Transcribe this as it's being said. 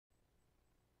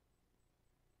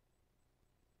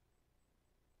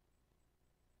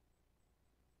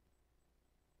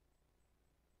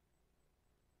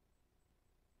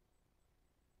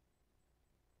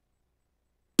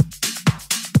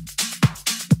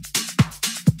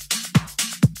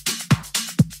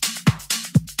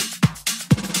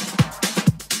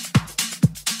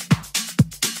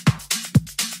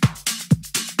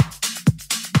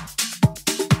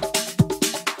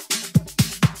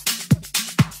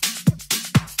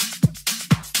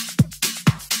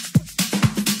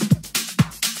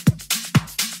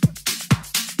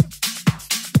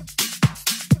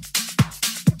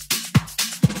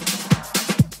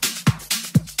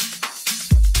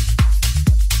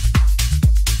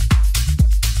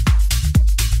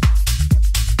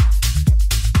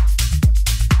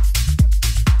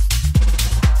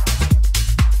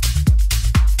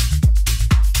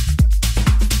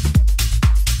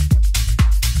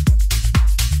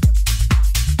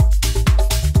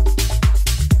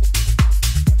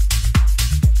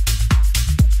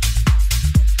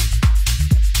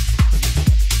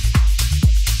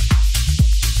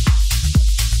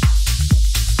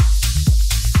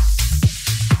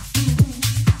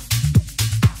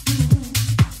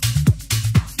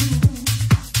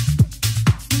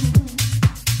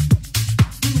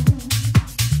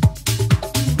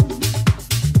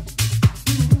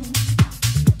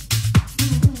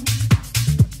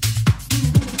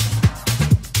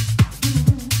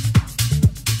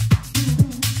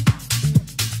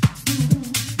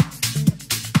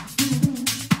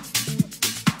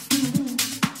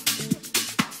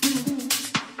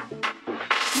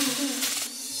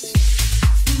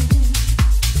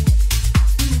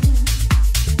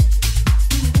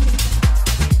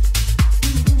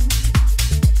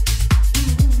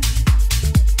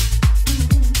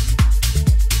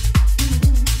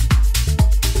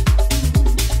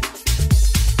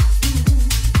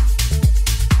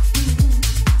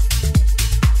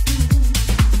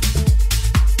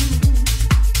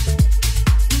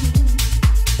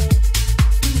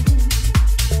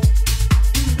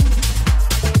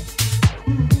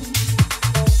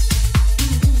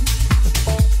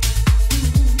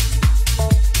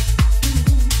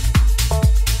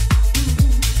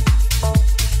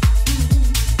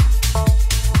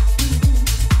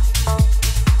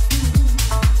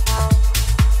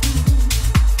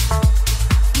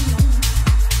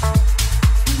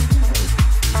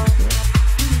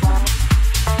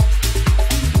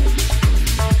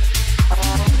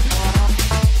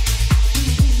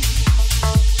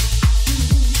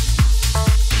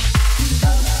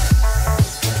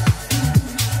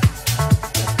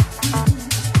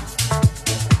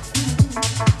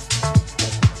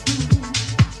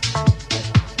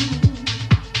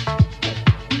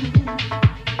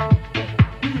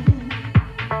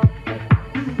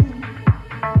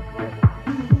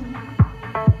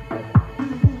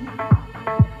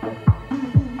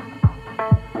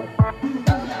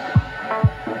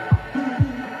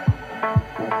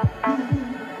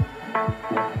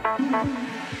Living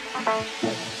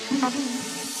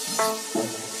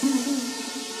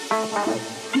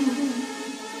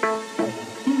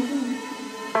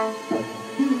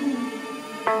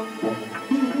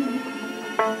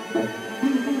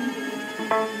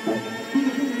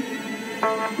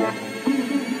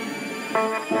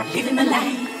the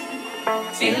life,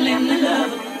 feeling the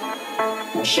love,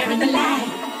 sharing the light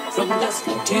from dusk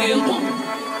till dawn.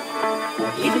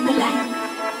 Living the life,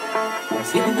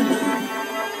 feeling the love,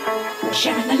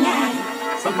 sharing the light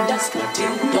from dusk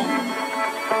till dawn.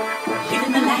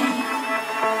 Living the life,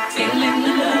 feeling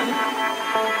the love,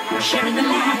 sharing the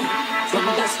light from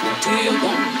dusk till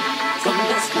dawn. From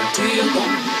dusk till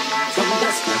dawn. From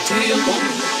dusk till dawn.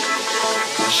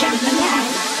 Sharing the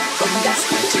light from dusk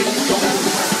till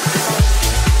dawn.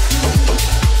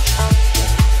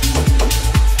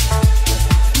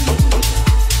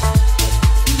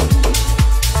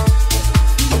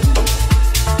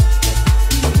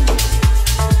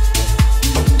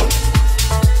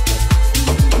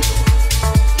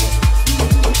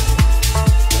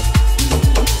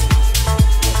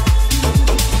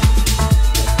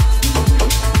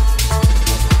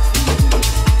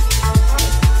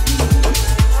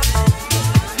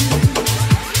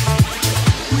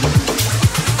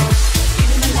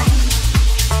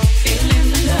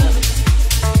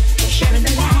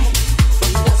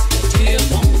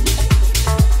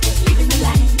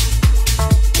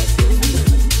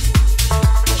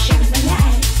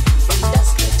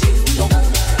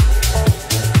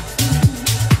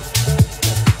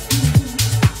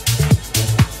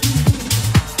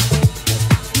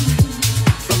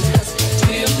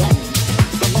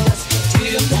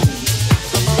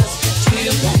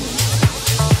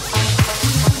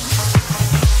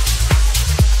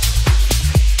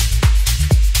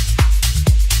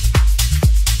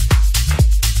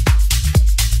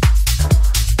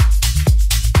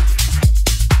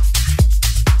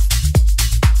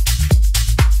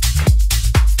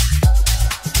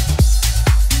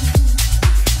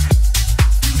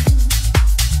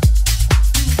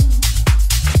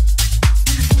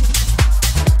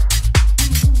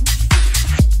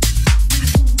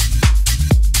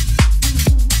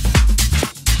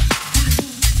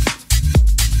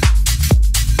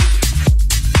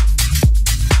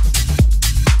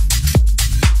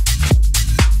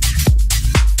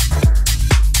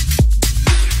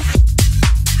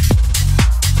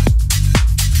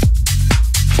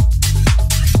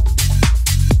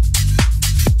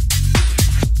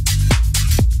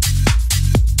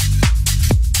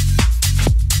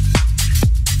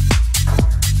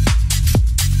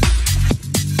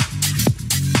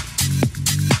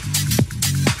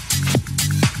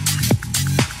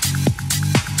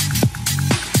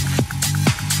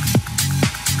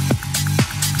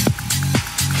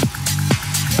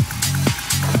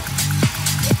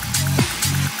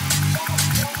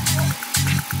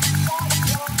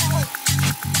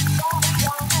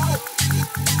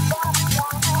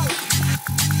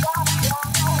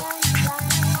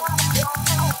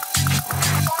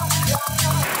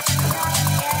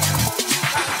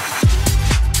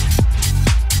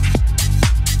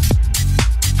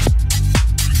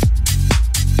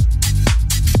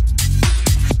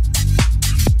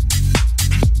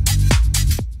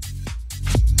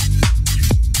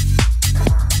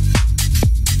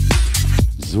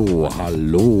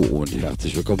 Hallo und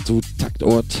herzlich willkommen zu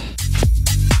Taktort.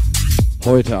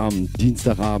 Heute am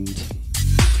Dienstagabend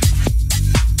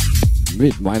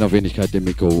mit meiner Wenigkeit, dem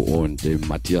MikKo und dem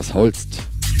Matthias Holst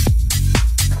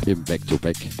im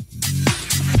Back-to-Back.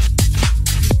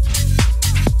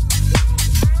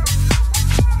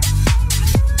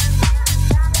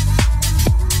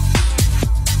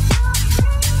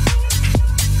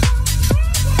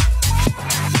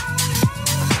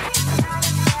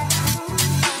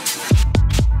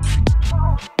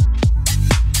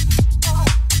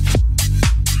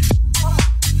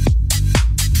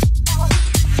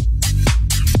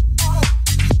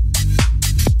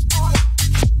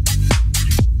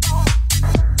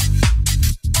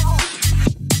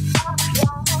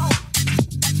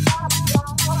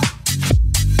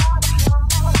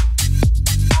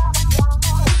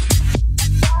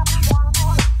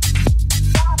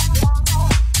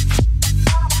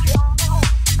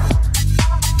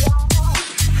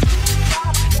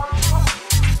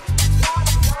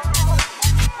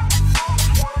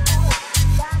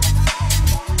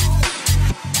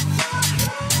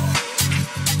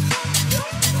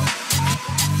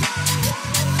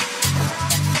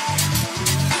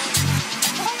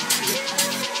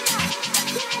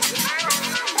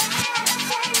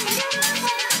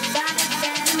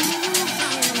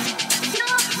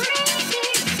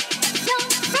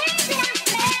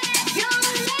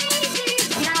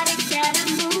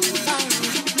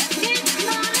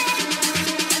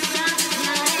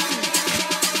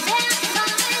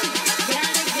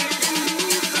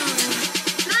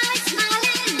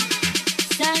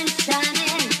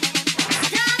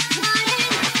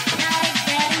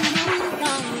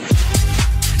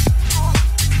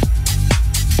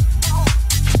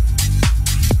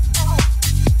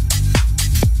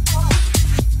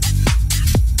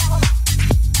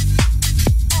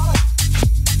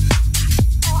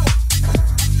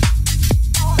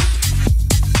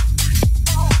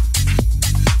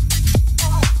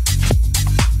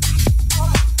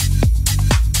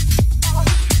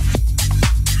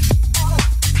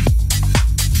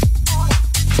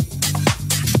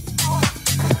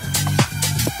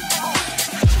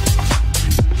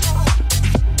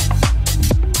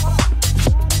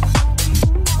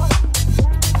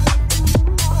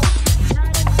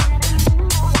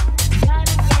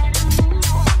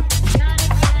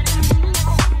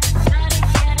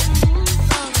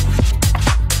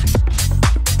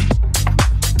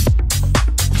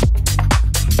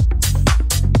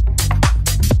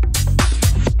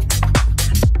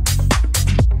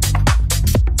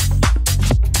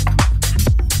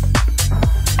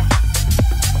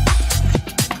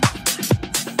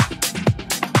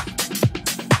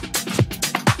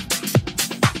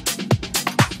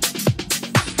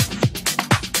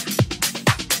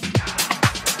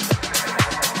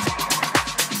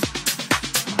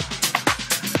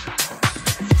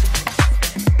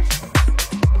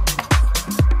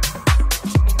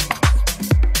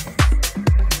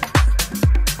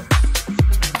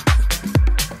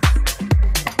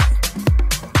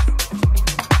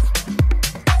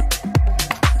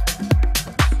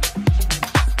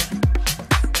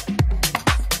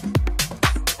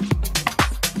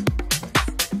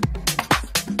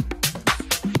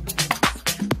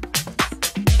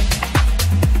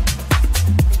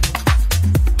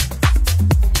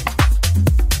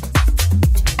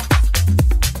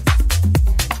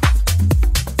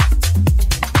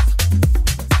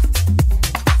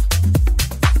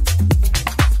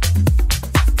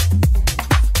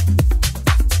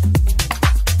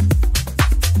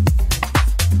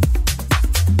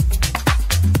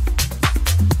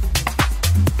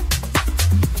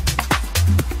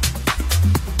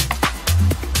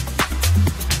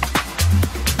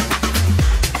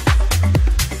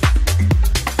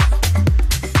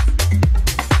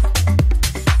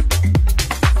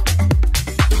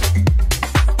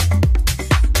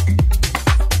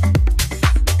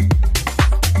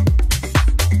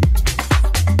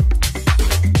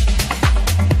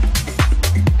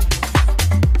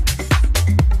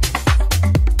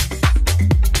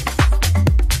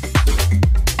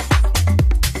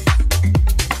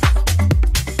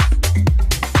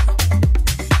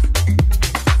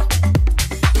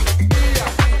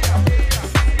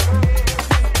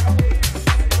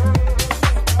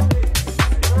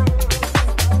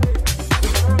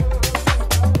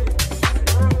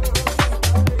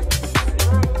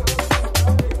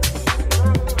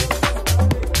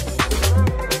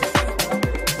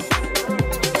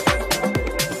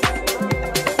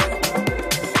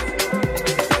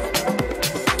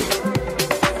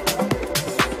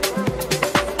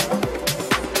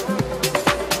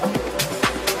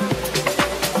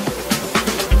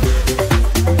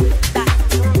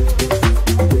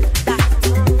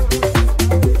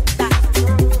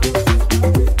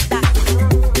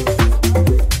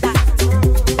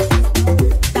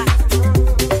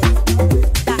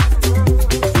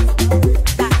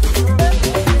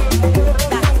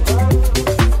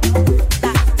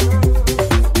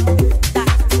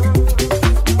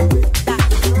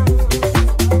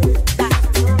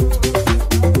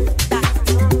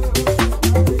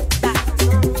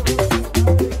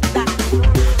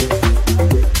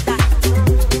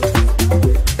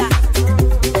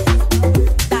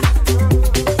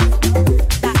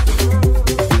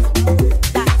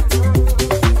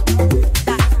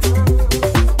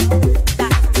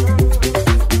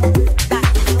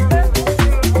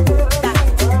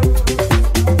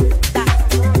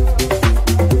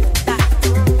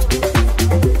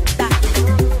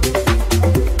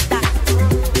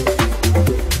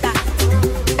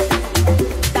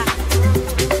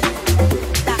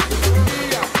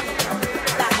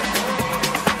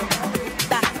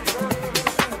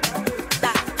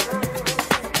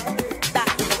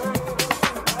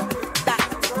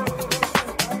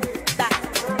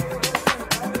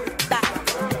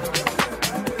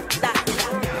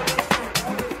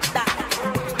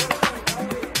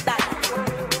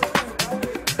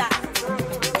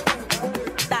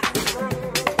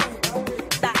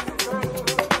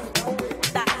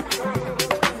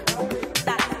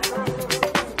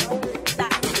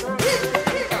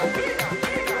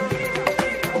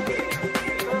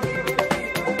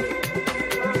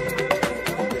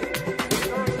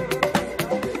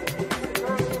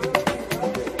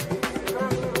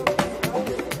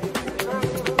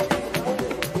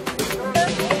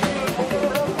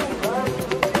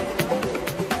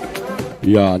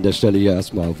 Ja, an der Stelle hier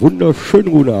erstmal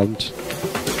wunderschönen guten Abend.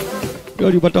 Ja,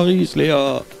 die Batterie ist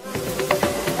leer.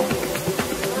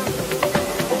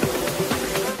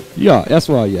 Ja,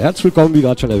 erstmal hier herzlich willkommen, wie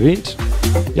gerade schon erwähnt.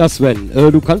 Ja, Sven,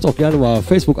 du kannst auch gerne mal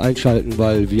Facebook einschalten,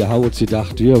 weil wir haben uns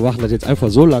gedacht, wir machen das jetzt einfach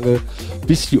so lange,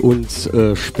 bis die uns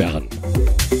sperren.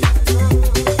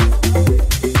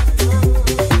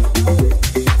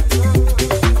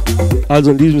 Also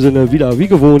in diesem Sinne wieder wie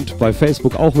gewohnt bei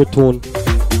Facebook auch mit Ton.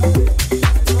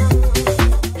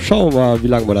 Schauen wir mal, wie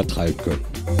lange wir das treiben können.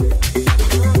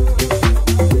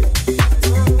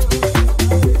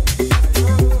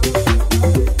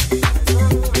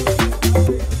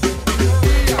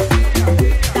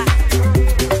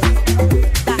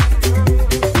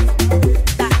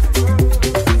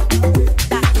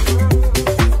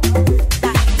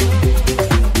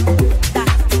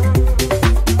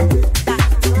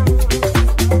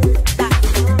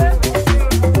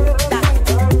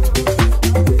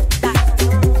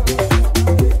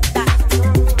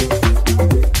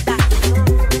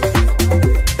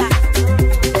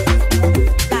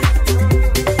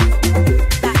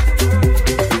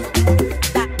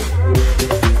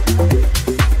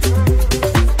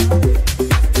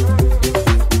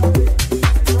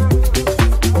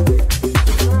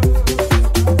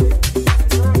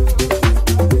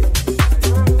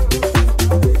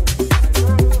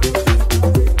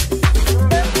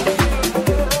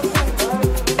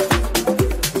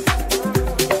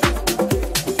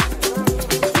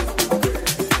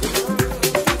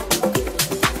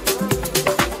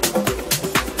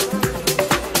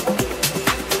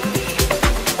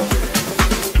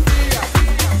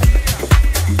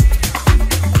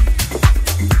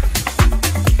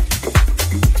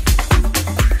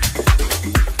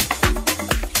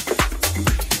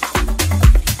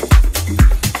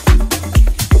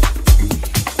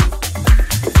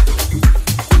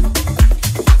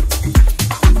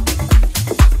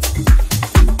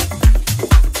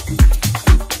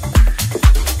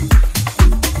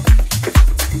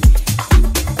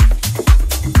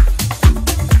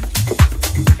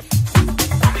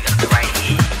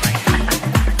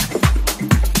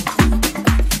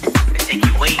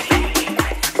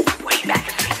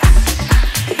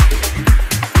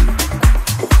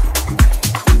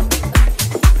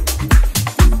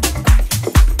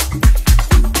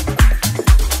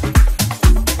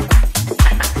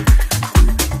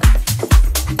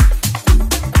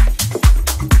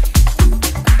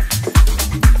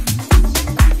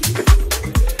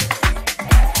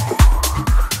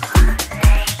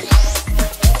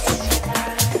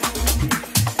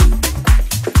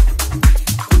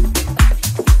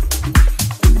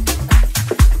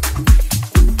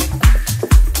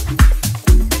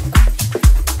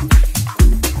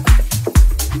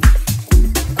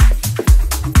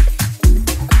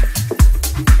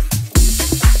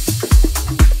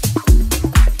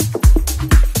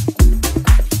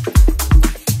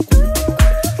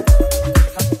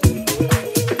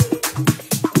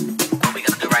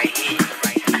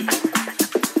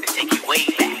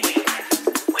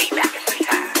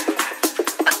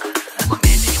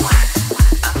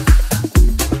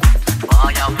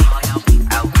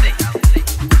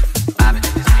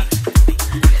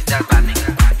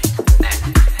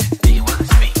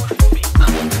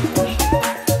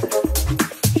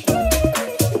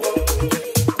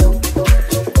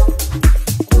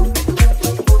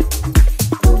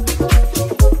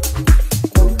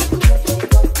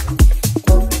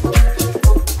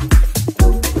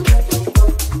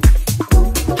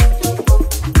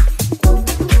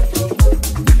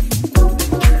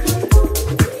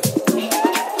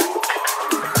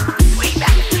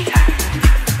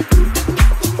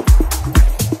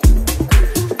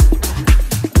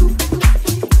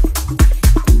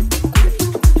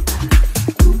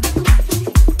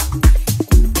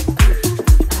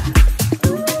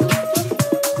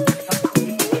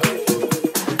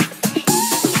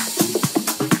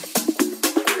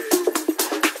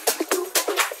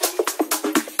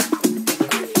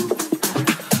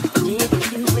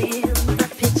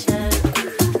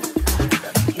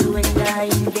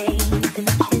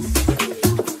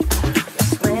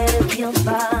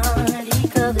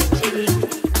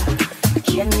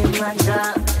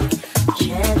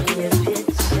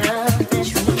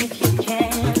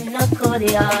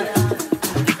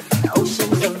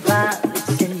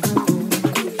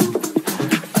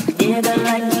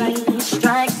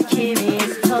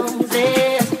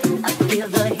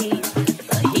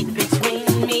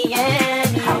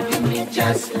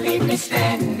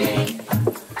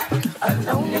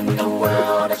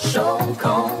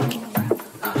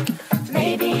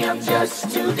 Maybe I'm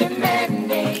just too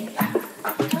demanding.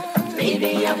 Maybe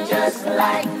just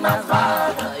like my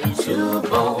father used to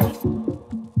bone.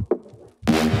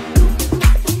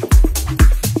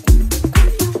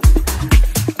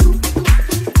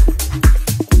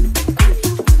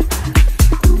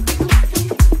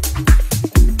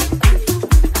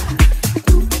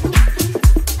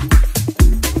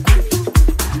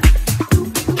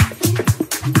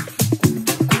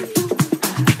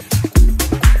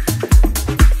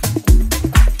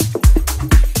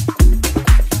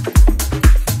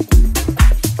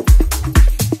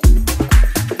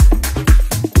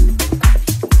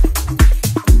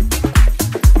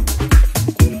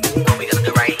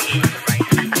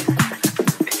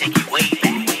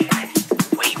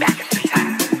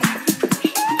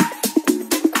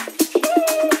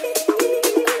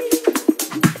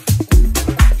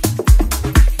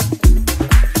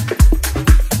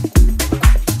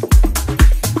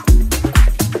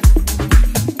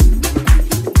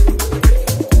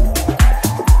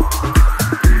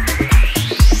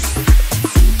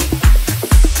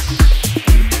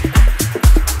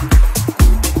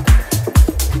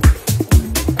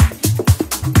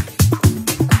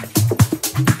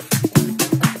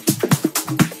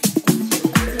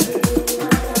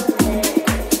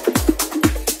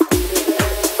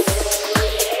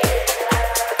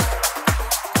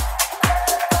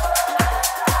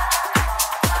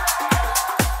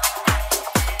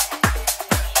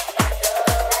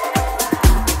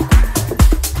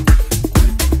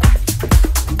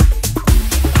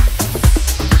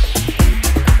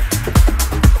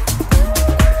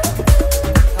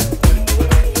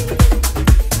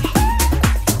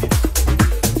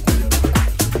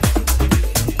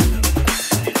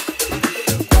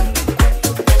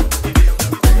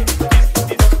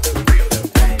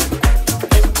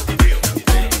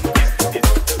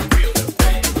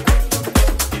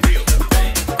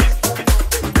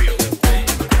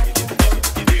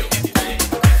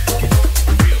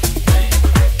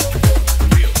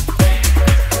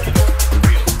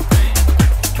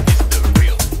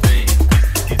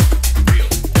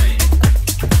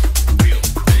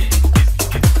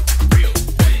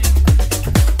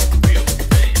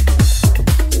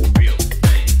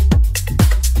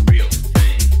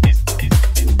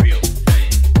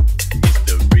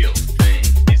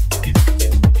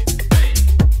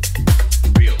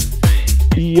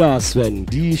 Ja, Sven,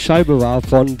 die Scheibe war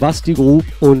von Basti Grub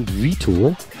und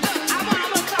Vito.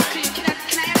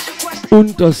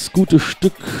 Und das gute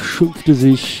Stück schimpfte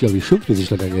sich, ja, wie schimpfte sich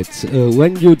das denn jetzt?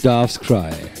 When You Doves Cry.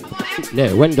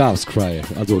 Ne, When Doves Cry.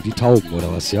 Also die Tauben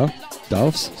oder was, ja?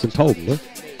 Doves sind Tauben, ne?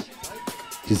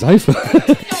 Die Seife.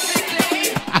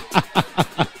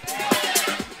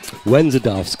 When the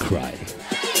Doves Cry.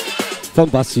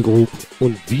 Von Basti Grub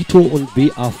und Vito und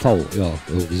BAV. Ja,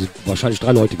 die sind wahrscheinlich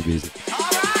 3 Leute gewesen.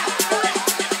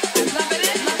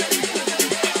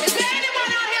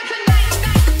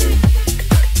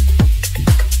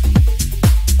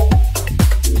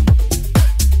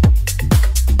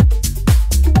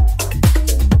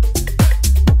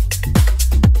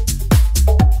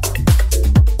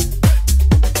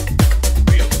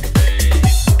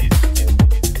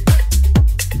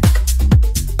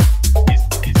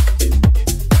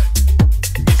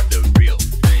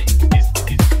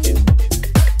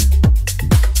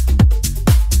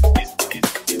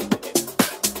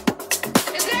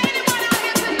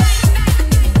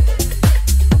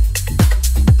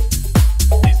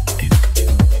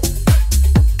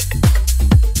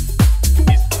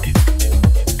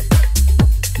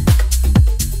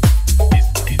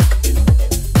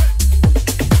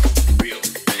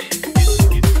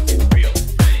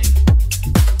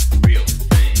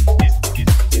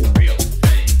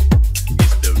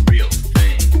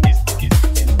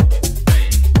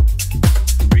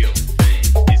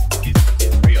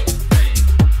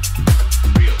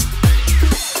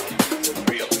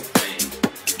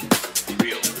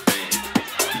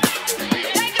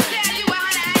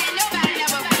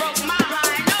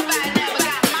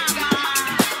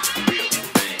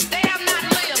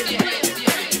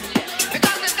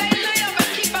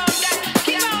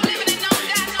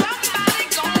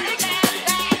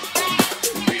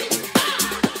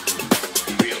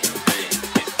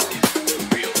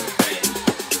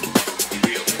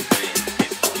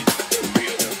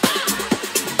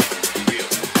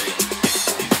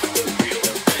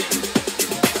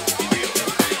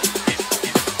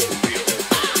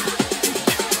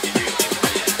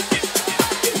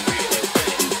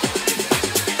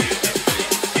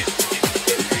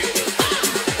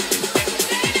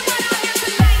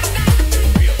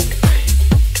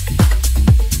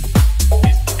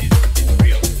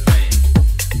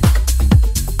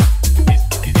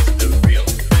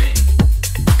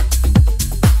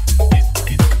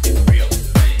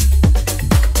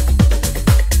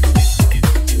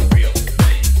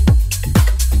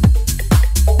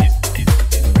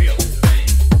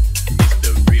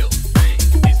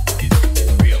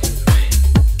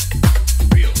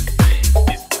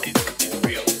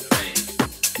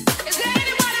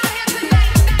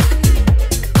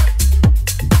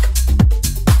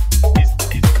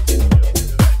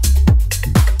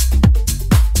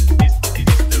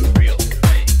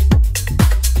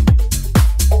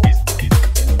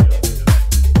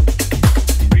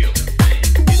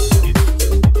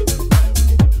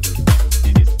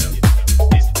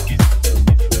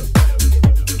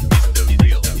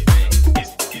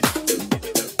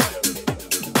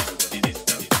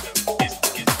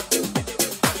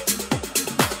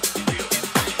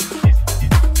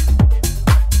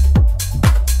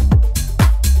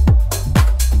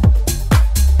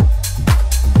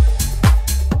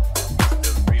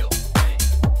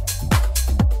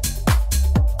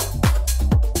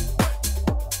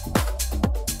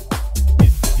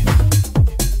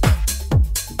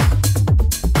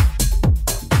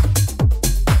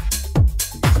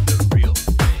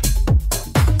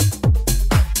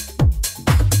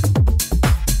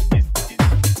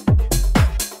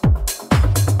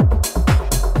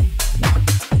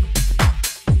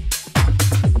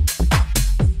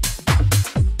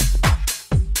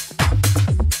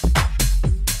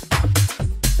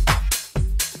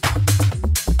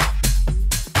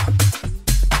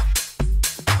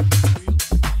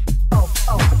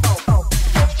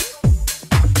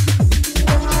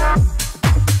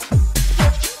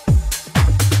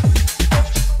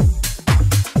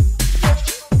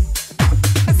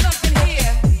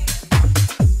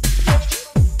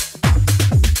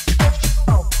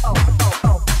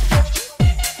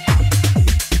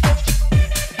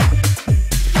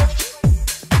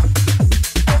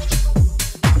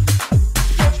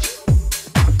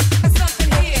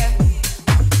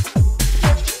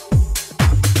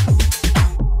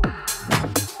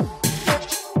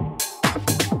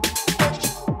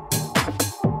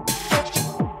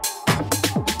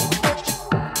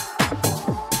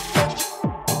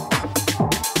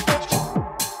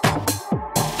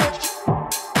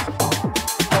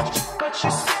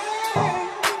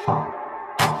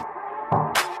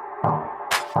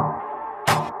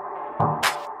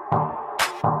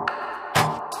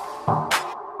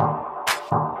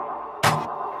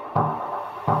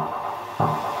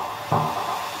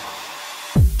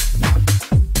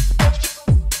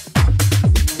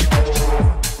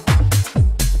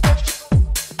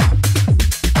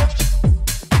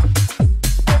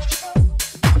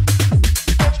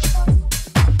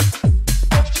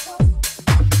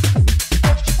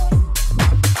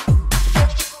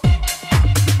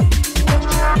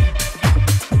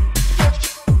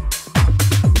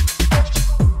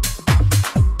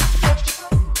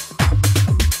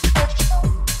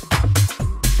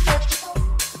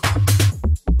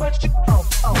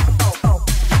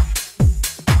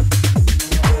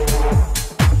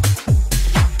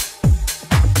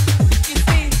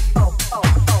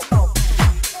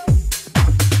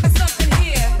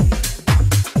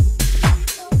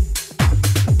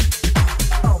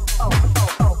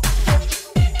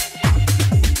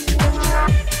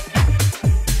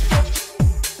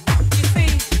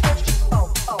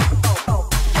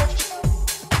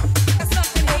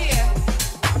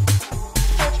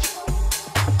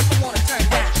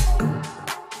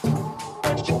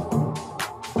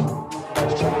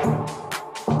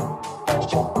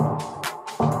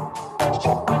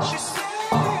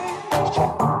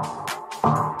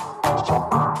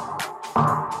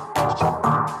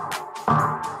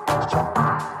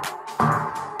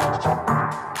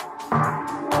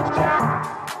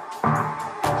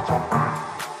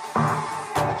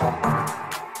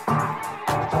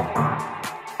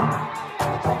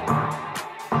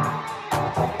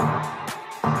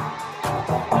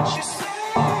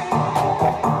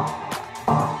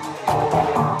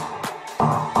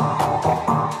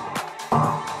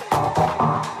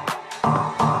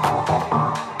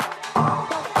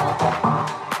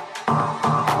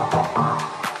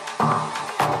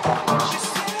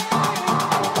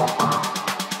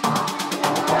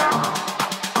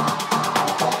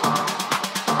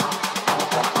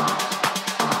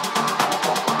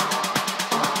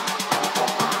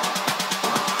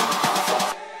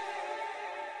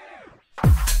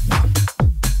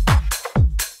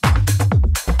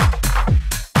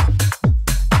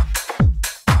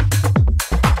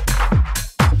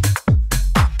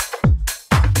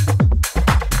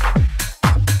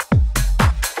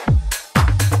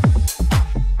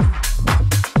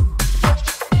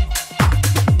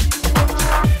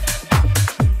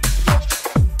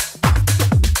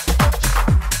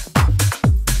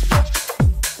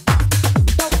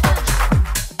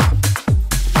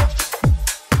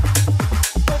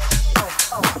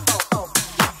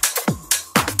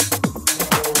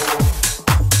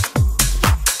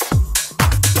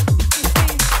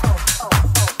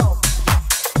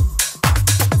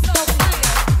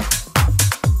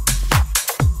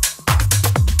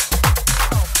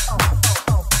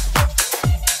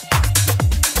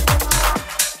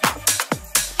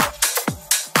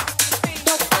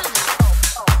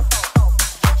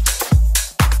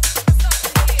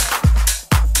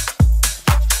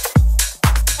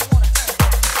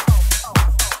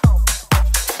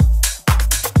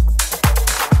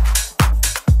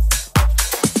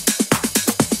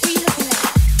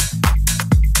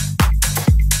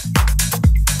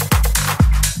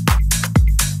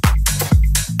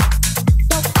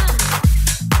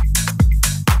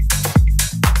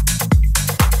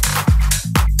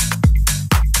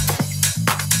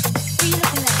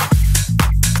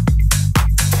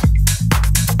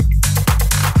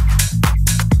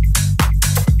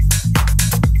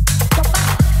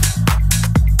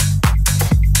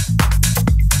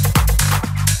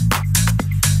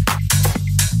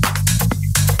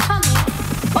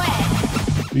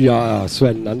 Ja,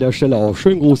 Sven, an der Stelle auch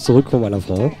schönen Gruß zurück von meiner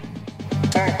Frau.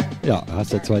 Ja,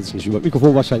 hast jetzt weiß ich nicht über das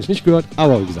Mikrofon wahrscheinlich nicht gehört,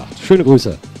 aber wie gesagt, schöne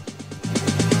Grüße.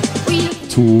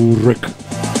 Zurück.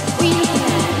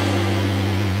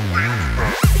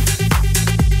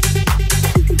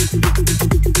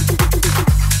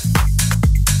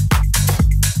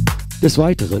 Des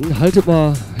Weiteren haltet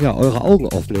mal eure Augen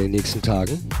offen in den nächsten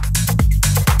Tagen.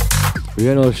 Wir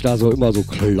werden euch da so immer so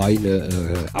kleine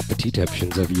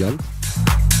Appetithäppchen servieren.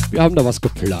 Wir haben da was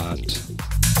geplant.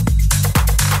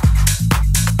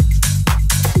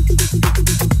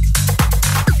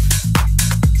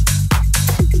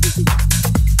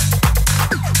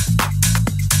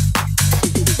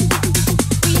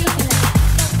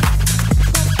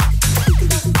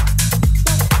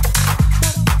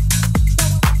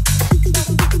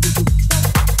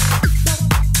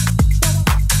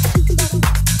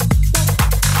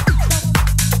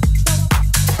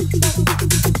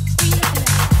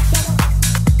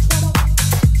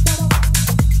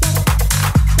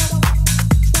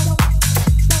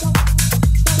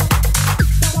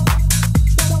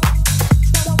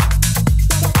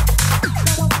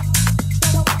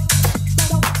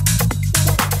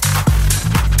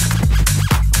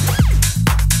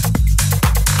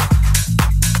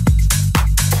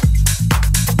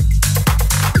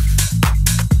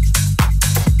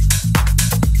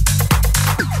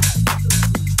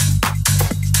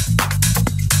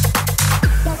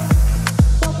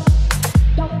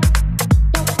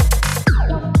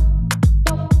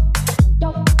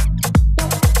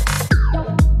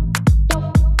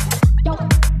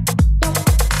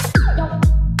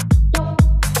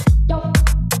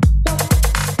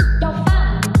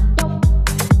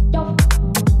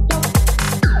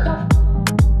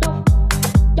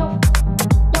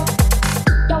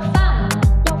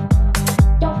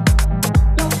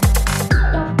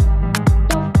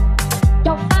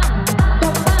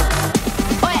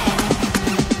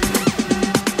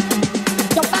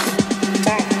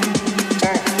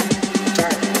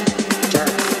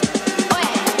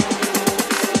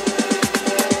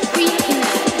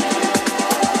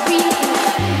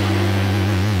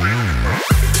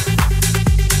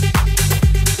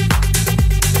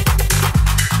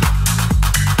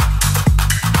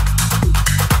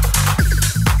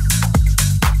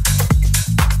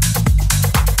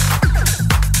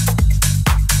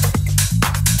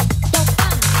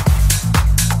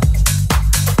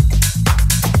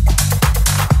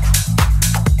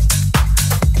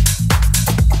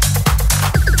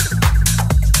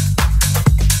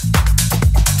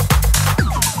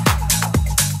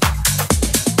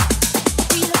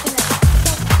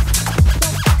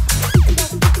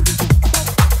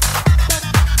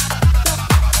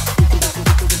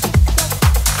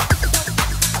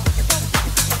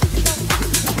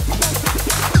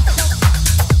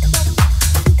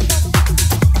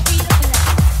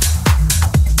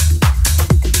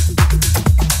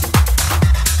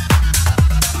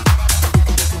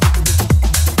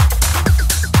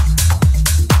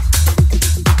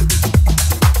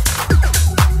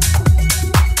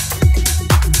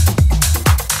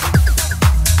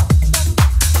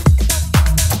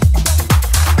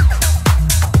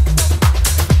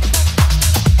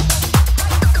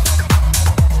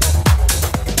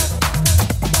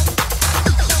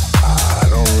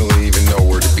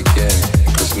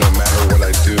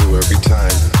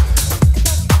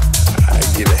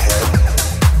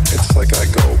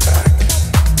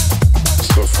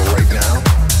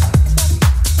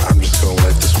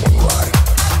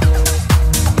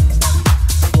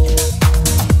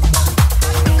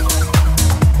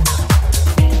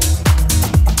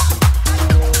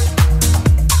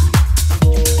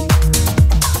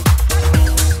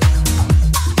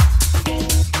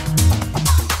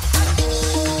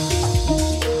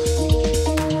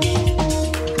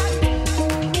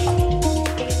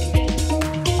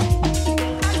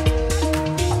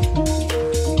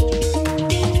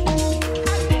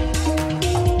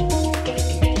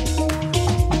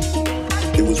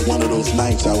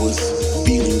 nights I was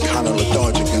feeling kind of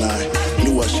lethargic, and I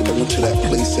knew I shouldn't have went to that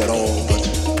place at all. But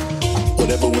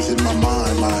whatever was in my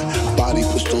mind, my body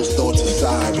pushed those thoughts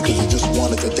aside because it just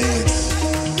wanted to dance.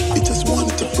 It just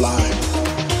wanted to fly.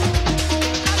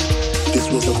 This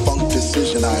was a funk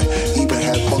decision. I even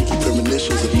had funky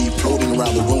premonitions of me floating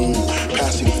around the room,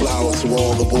 passing flowers to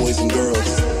all the boys and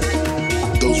girls.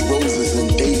 Those roses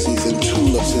and daisies and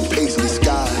tulips and paisley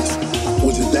skies.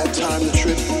 Was it that time to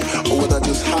trip? Or was I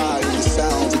just high in the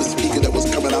sounds of the speaker that was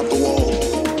coming out the wall?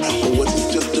 Or was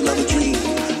it just another dream?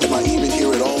 Am I even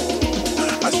here at all?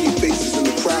 I see faces in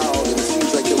the crowd and it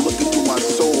seems like they're looking through my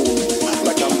soul,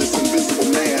 like I'm this invisible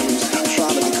man who's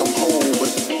trying to become whole, but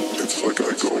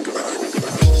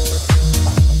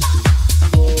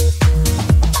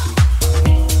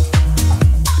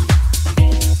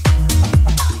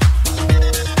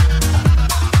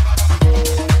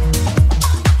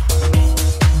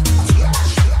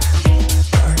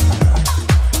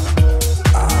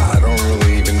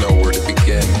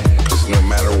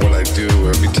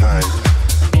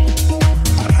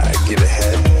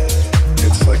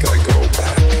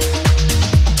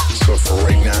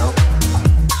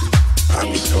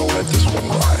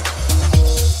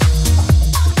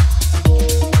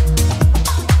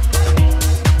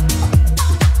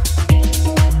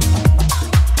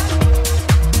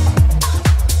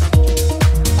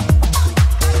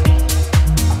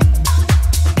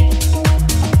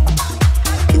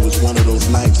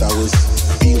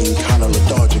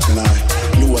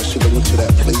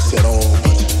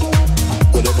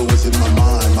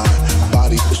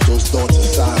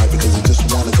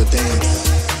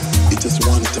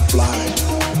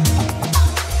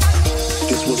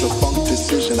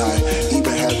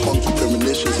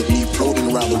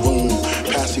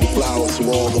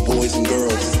all the boys and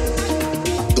girls.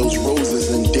 Those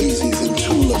roses and daisies and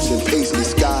tulips and paisley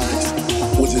skies.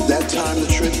 Was it that time to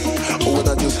trip? Or was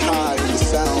I just high on the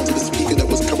sounds of the speaker that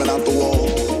was coming out the wall?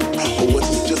 Or was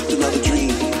this just another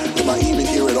dream? Am I even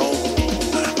here at all?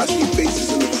 I see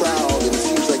faces in the crowd and it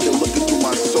seems like they're looking through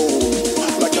my soul.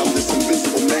 Like I'm this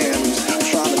invisible man who's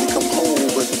trying to become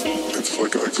whole, but it's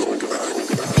like I go back.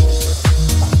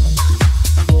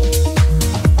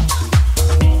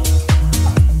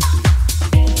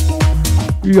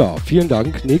 Ja, vielen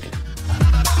Dank, Nick.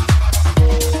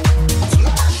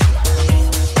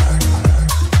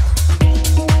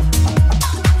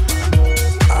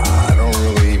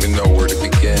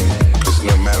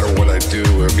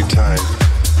 Every time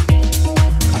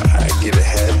I get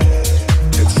ahead,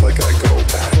 it's like I go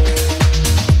back.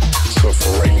 So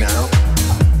for right now,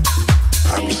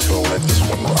 I'm just gonna let this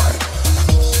one ride.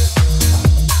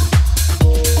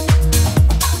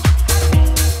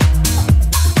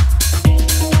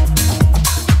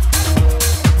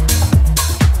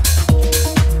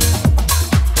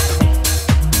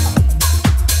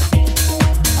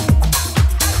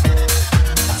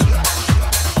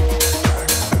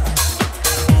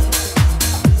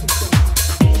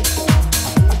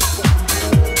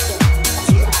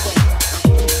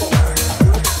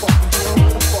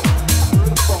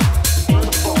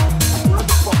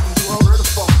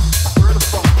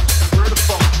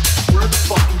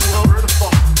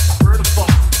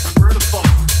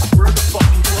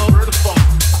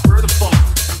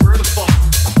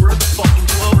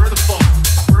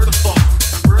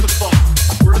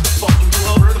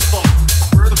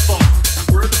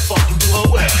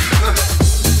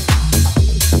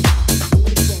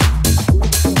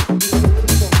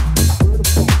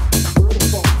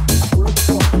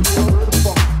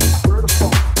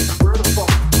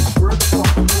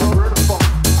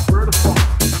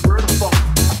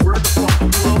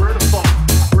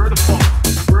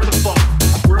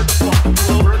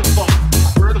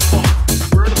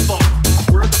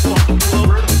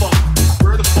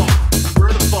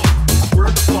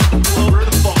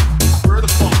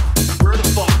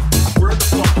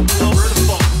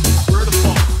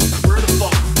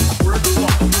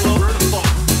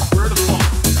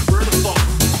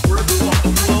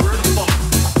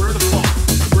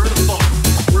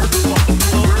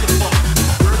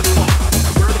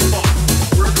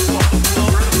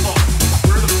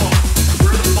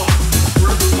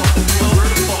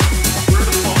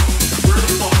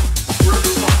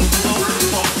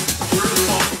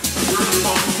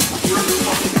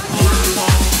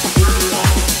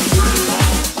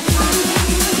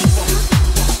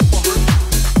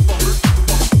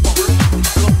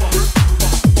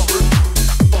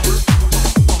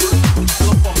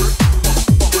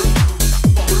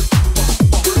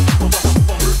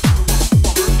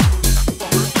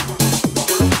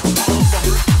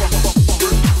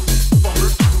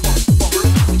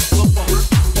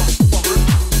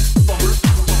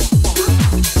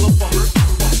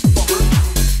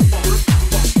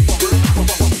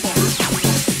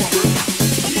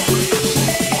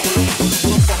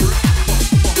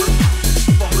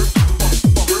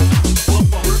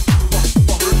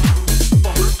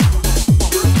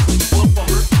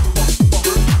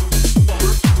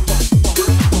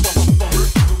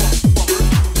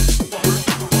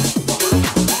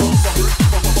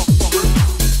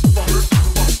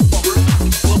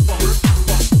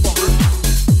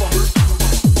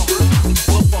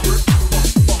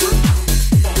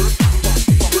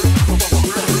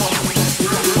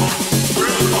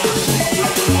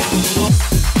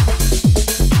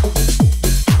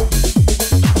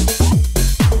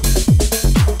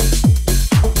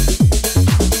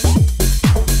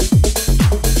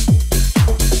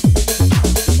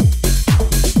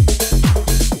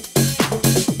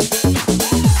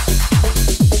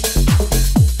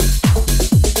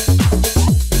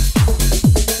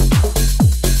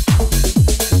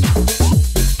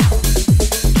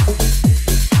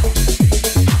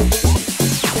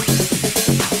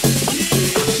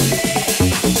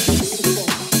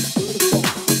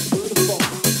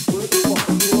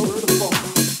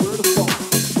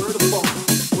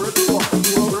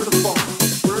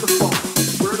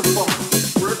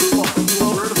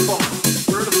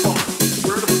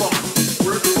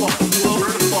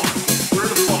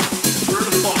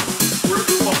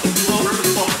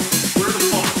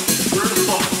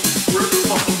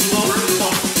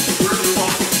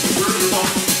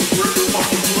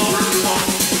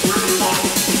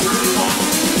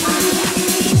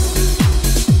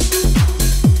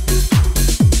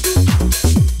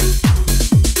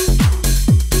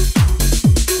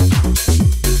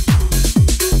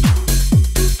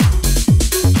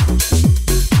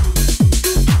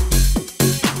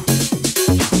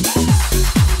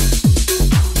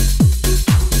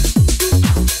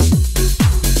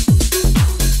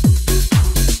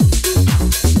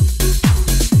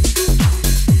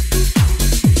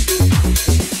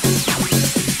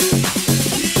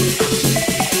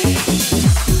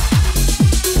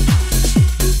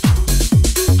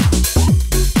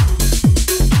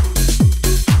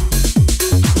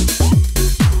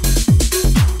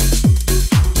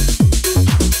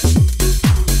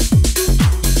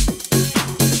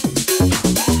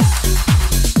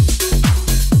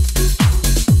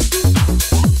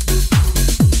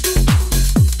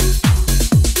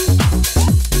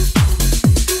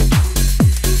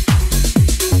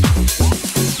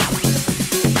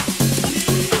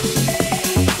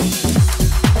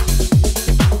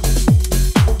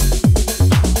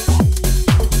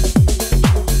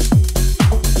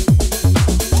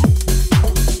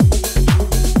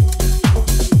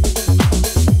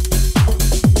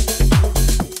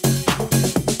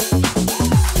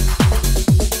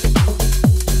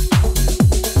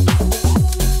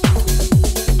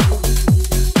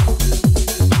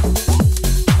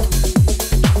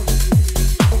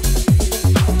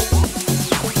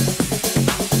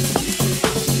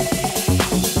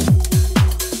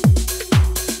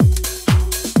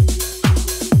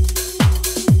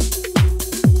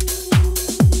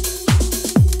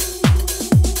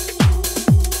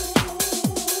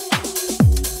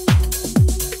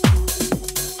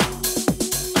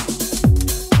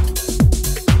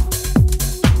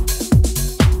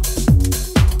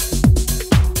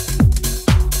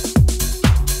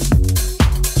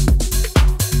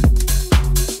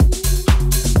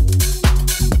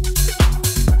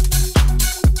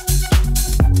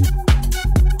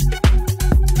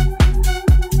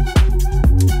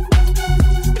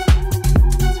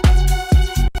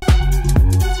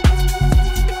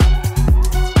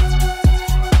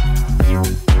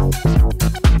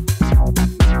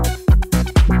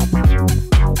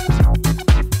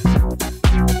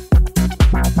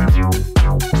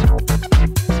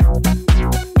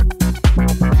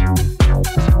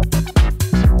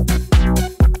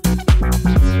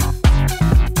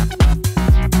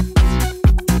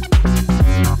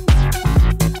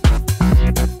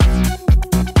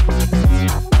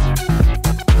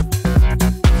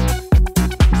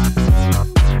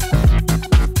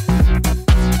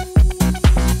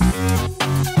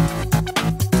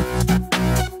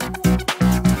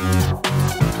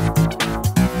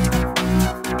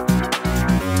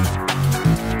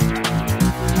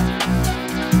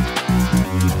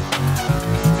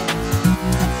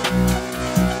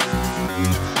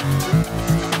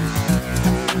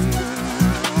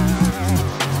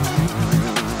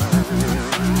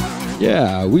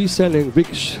 Yeah, we sending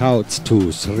big shouts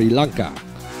to Sri Lanka.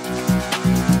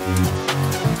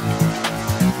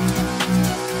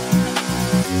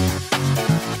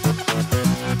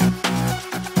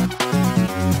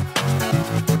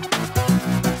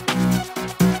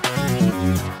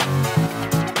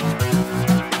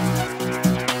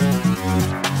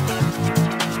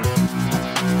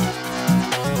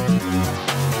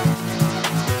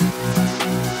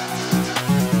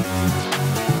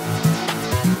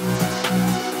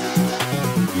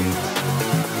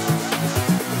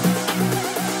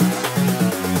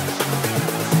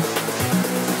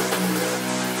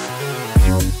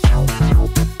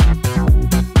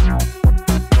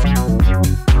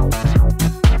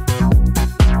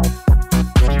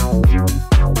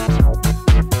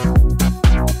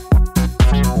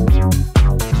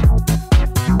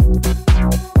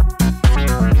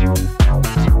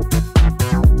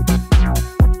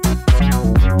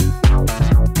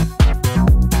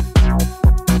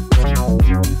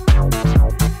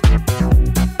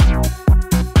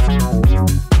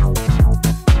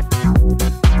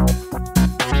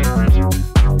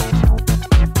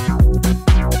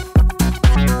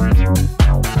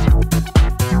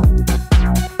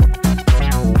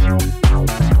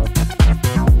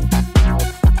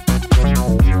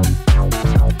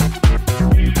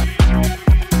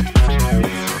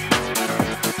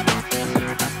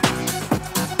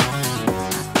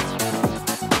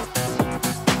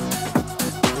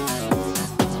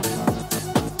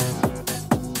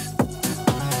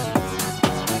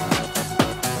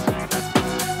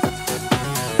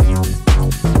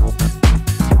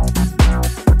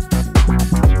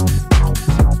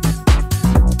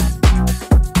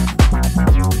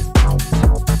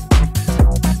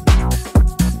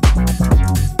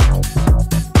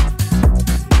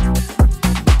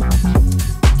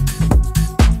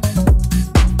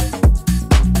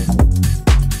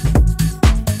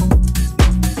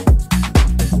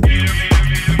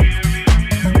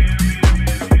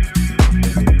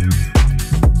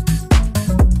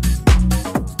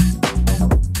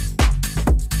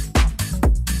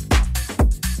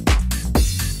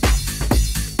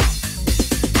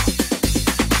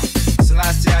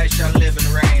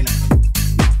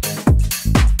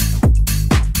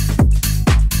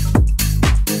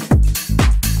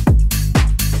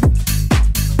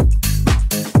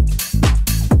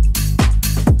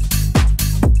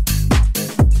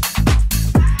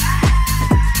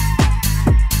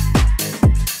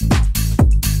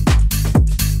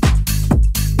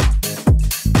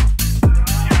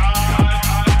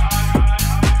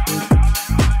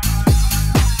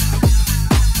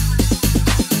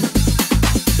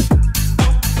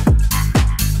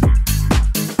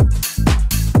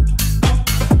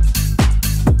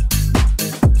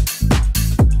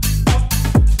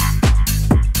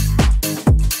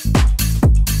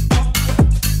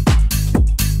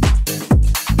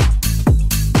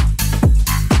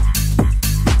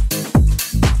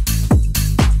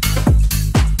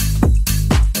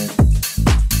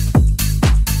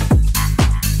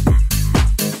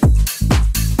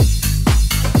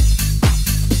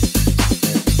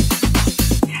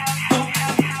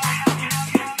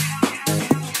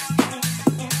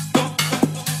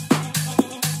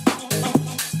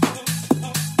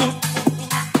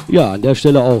 Ja, an der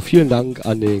Stelle auch vielen Dank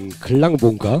an den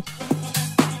Klangbunker.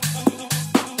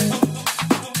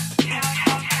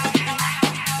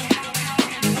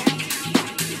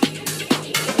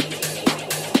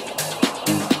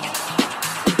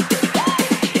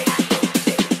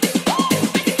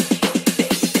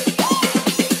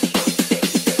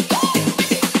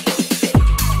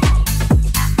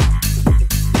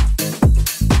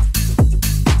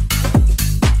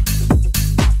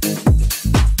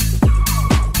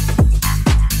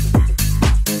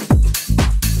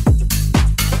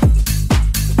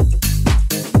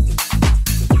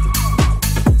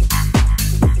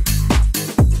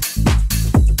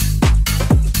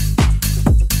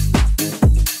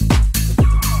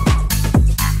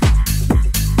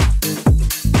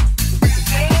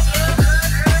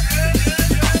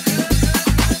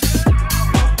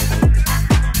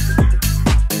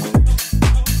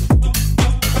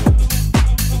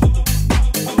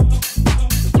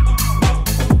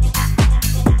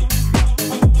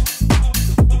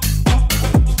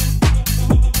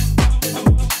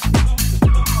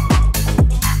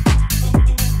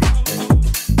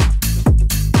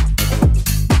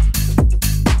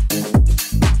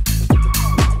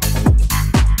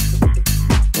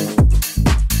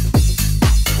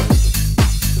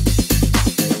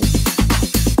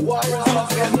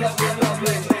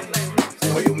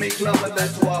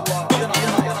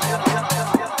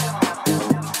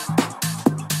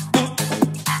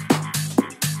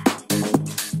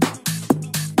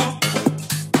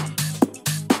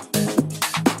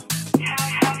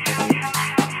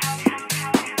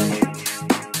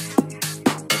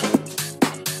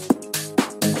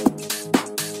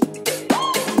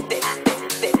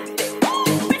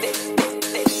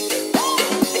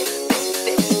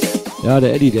 Ja,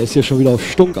 der Eddie, der ist hier schon wieder auf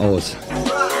Stunk aus.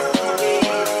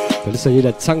 Dann ist ja hier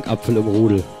der Zankapfel im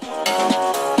Rudel.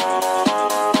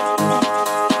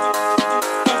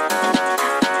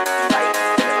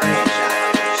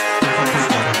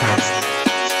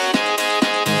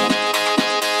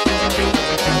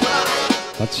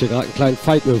 Hat sich hier gerade einen kleinen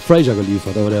Fight mit dem Fraser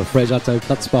geliefert, aber der Fraser hat seinen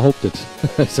Platz behauptet.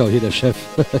 Ist auch hier der Chef.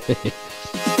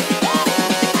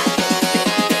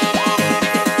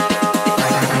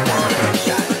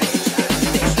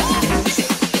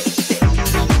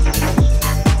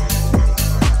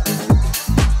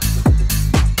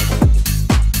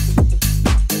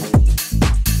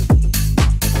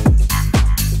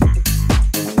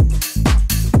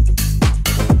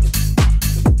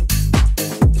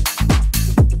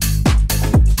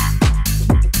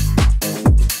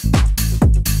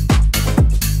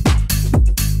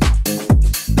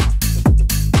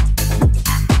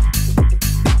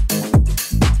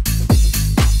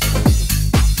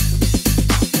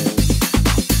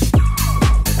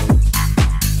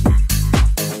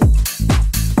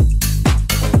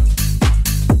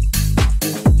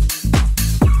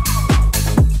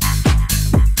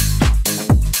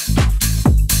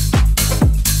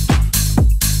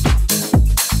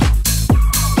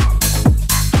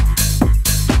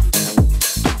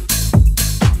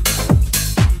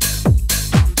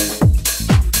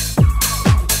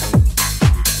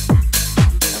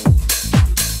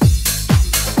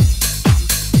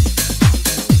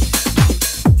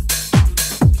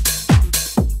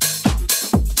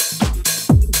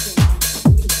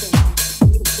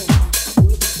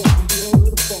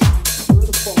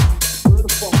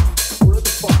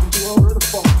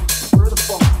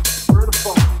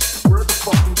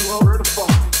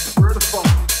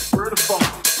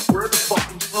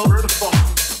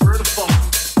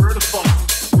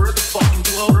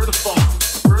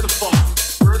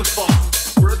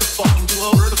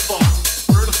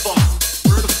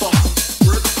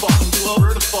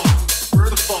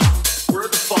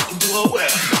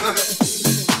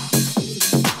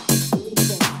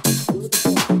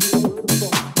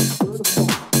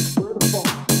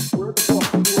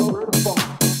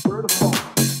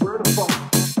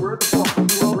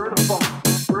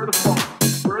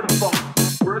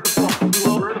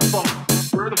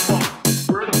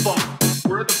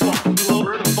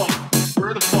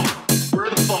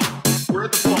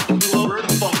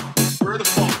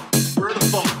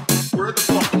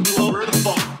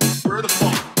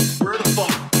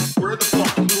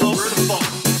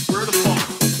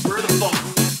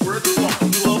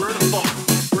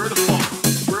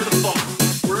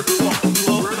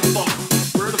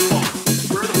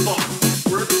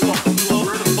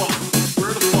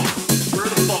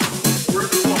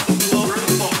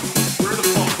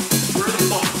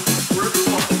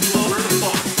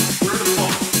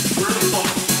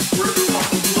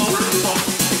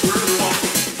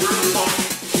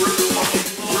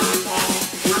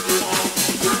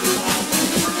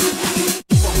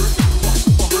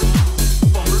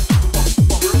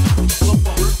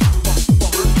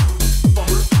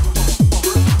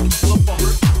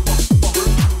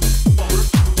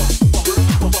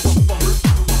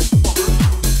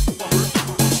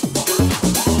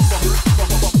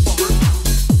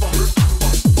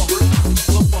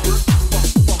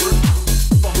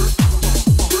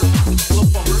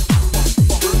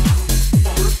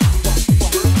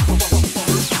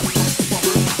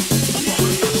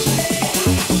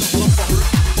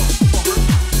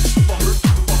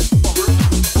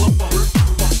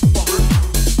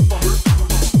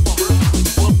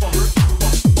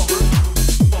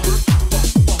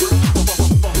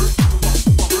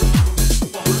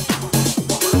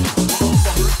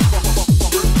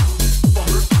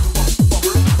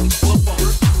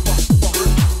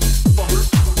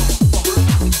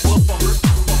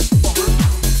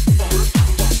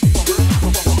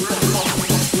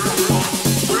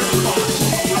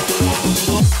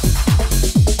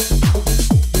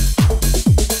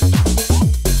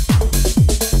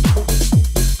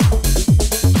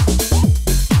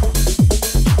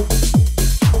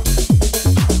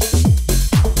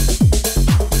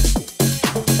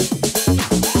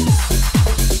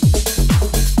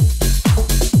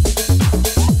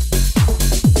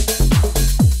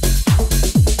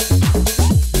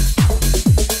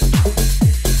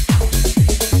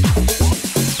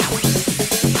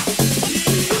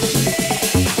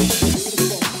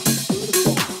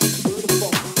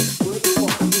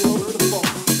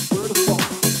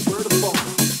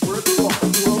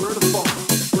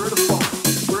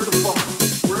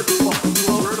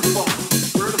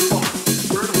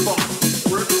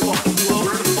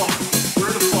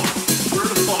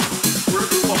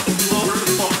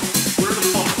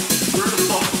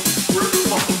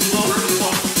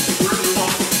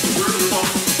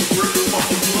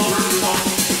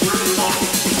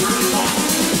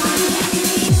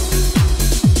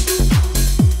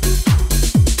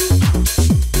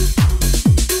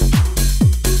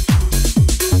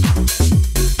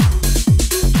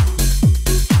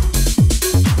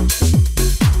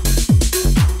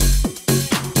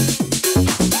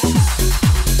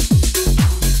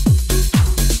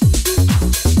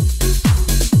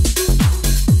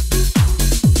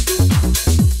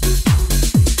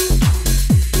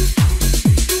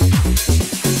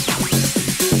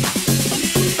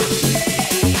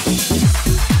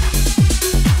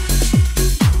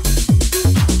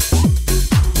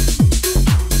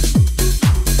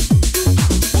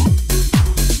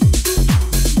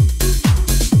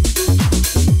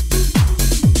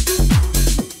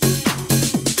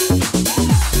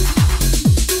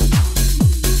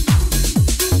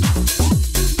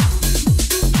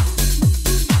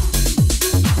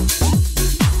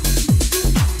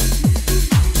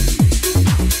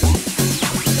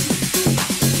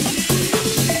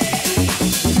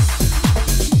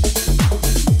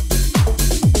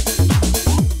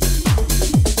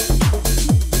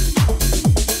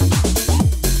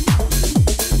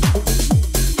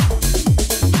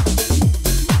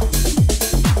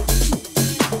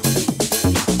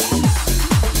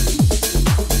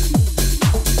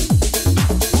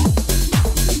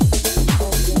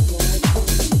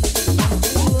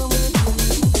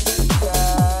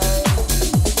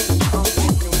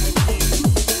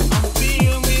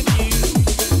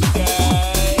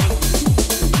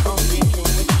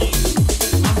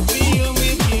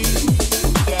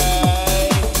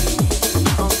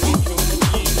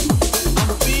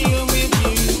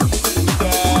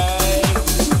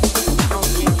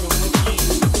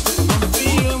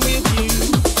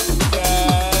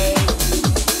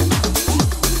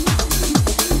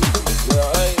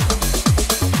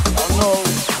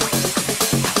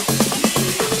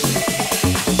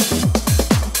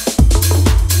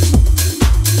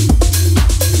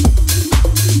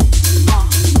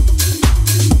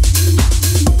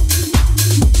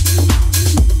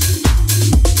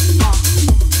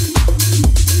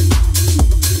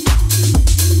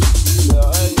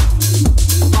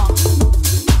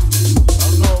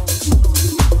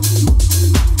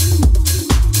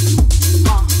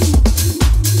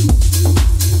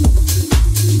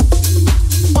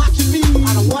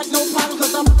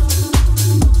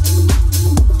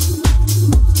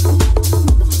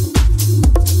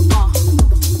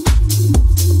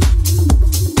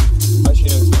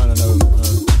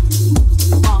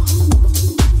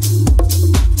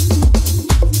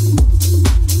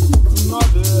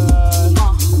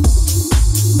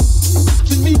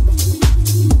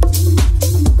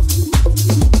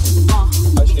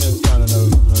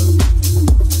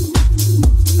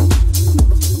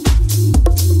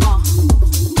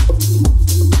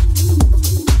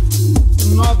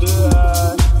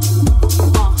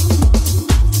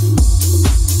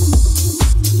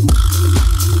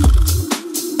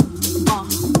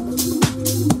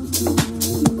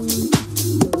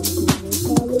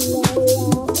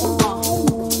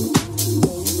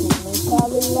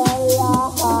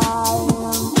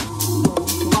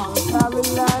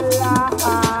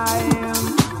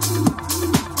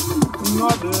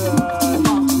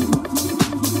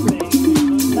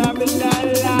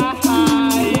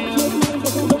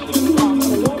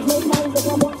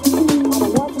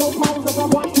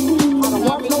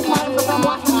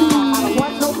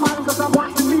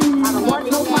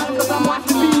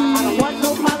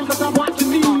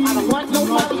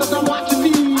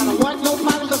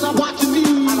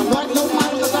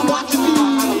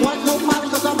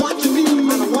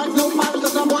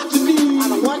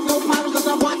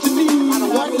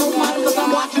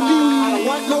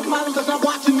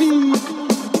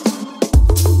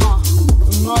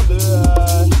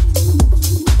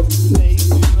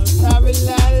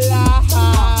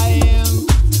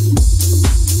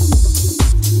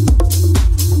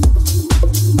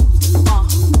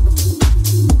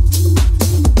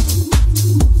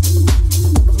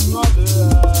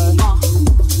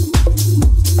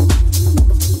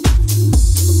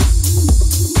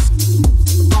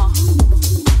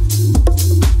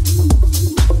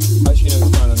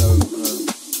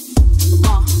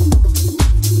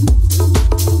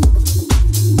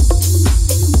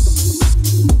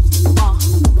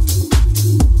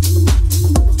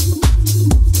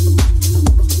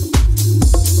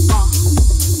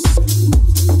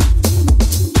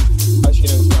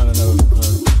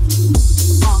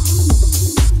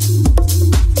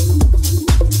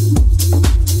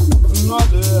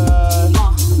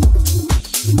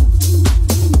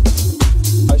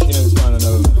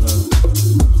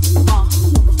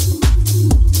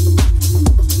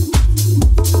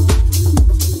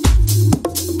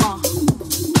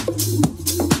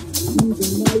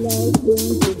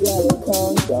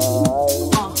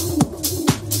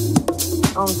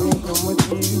 I'm thinking with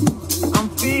you. I'm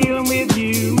feeling with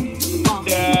you.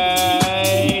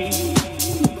 Yeah.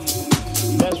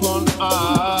 That's one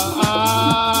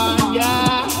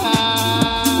yeah.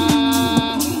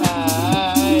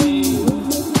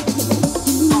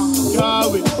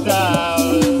 Go with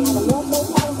style.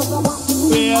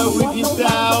 Feel with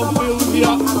yourself. Feel with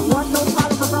your.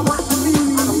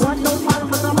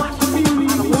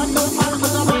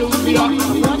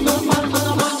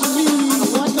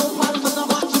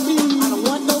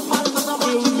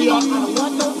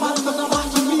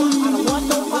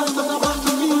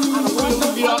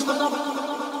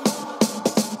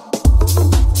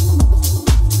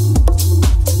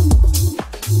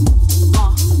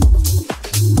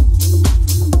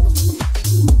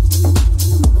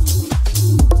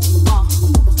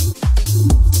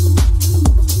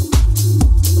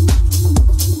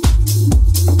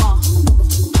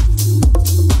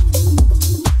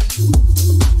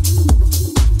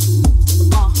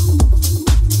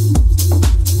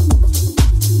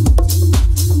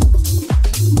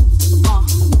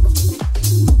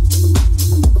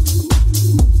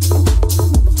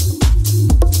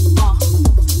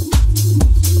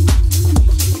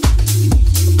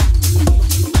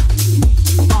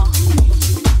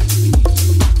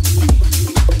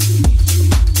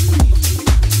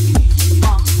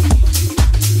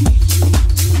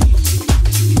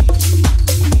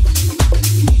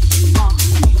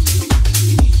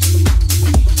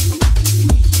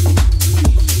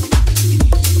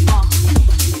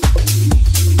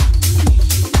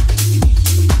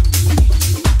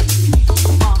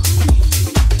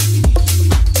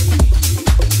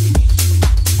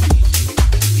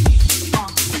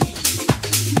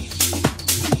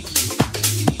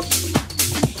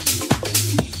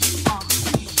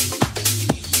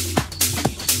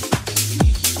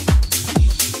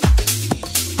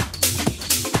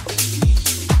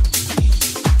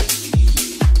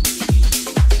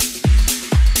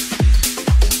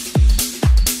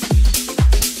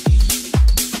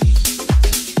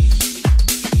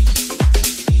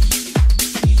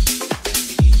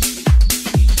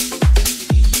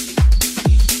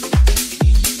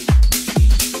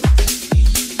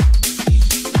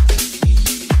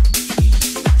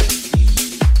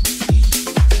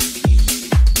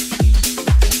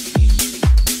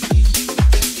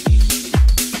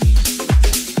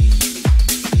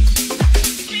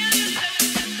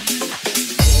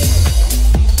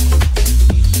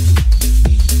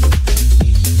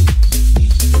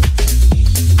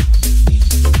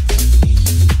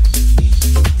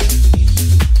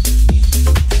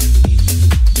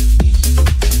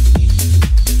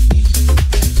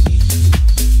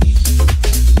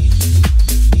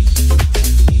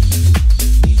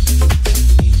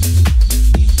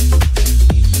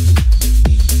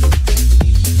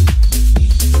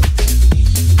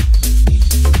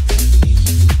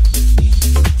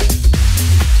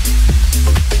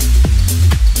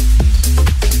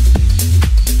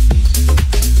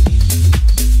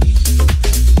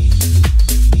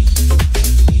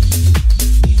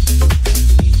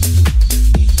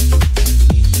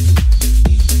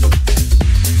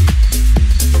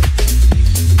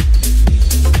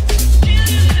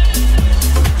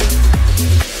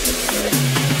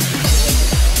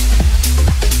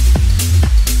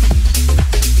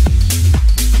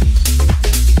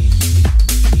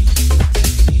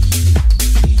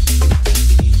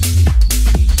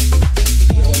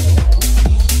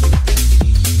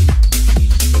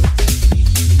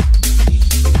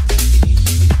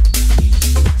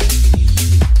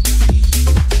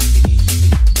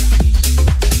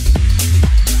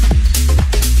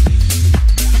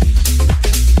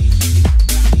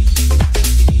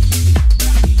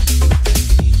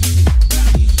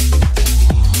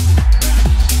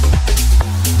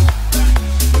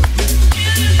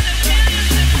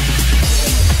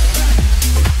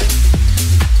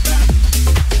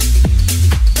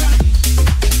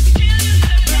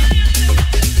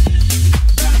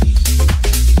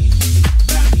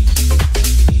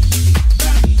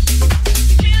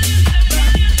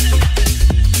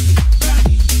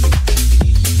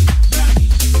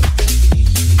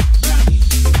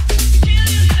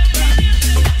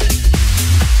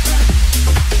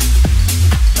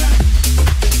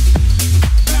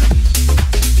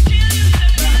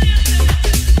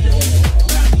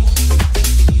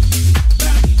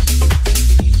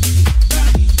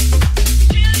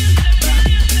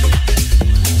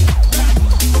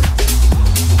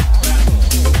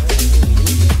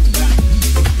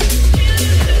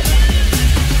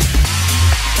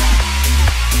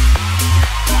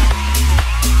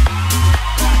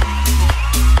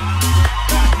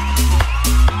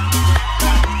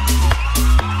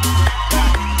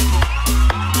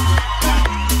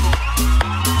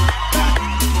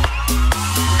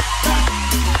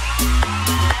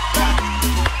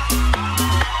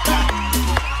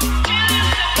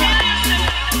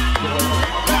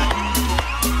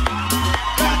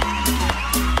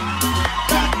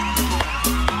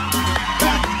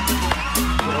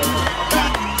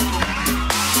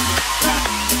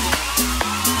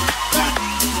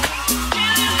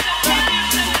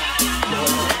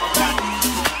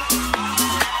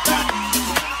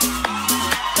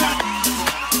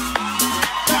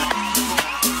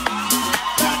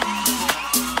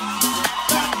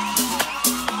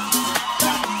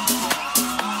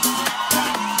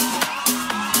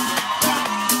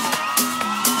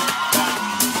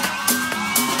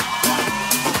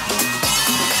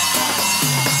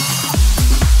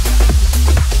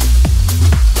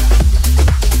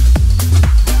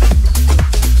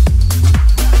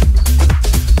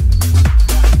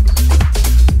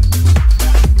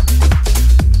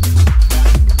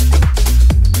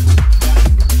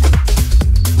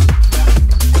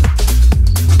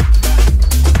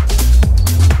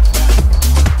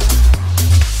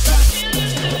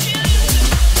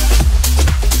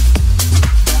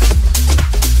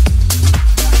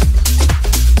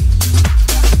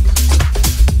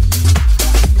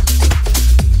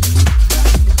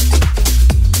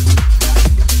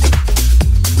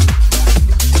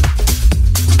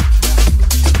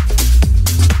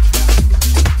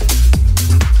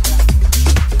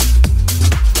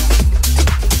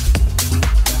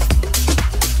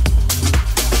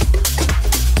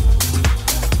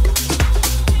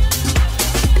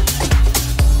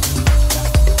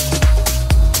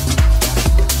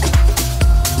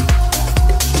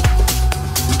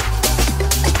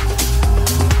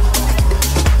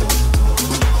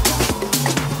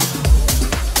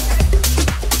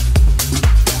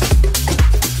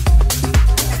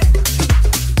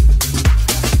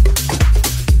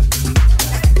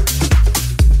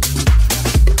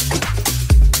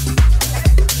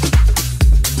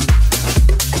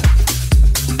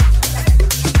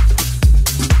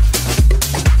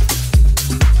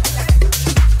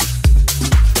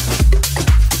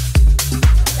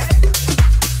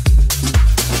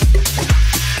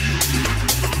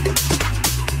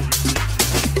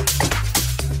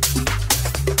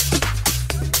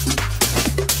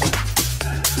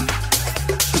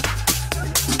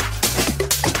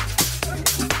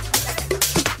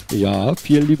 Ja,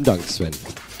 vielen lieben Dank, Sven.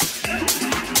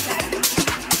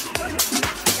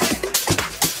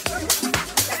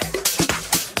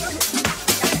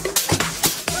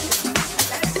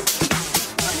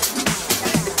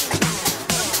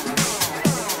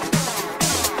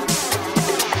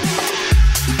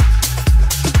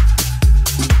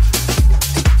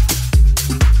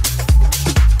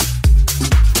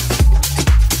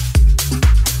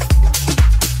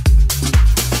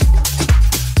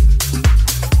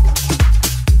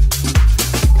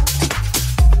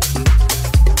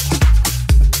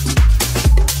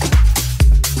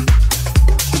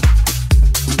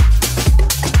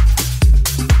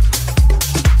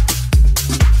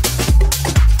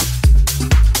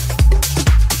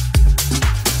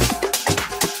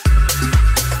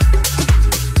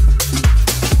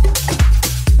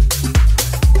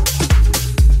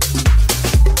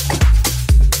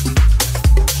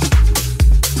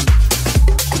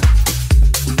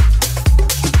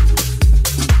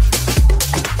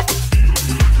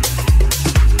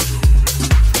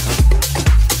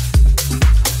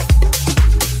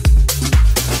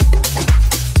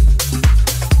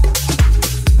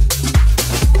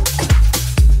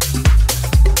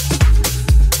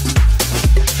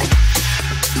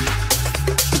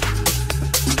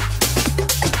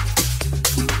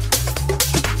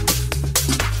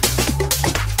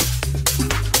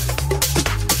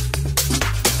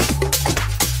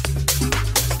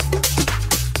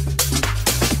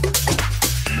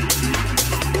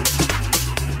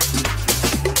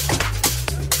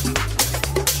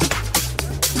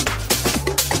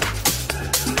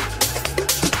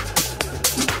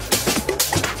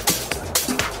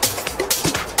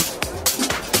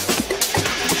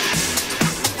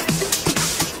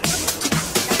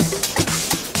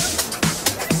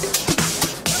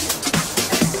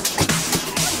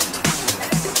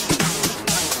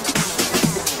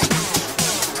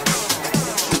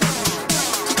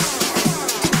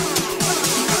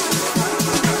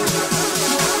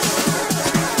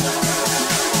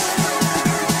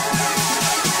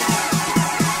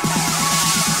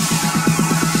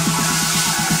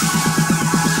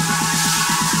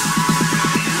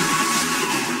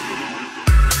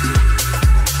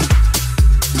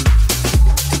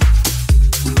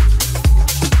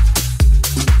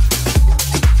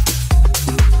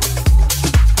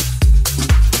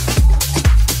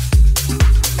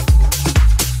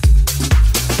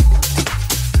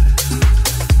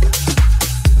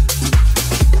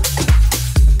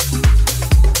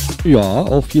 Ja,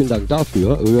 auch vielen Dank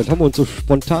dafür. Jetzt haben wir uns so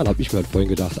spontan, habe ich mir halt vorhin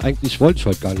gedacht. Eigentlich wollte ich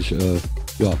heute gar nicht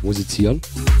musizieren.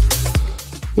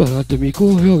 Ja, dann hat der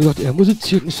Mikko gesagt, er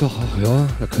musiziert. Ich sag, ach ja,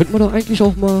 da könnten wir doch eigentlich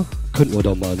auch mal. Könnten wir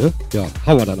doch mal, ne? Ja,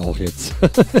 haben wir dann auch jetzt.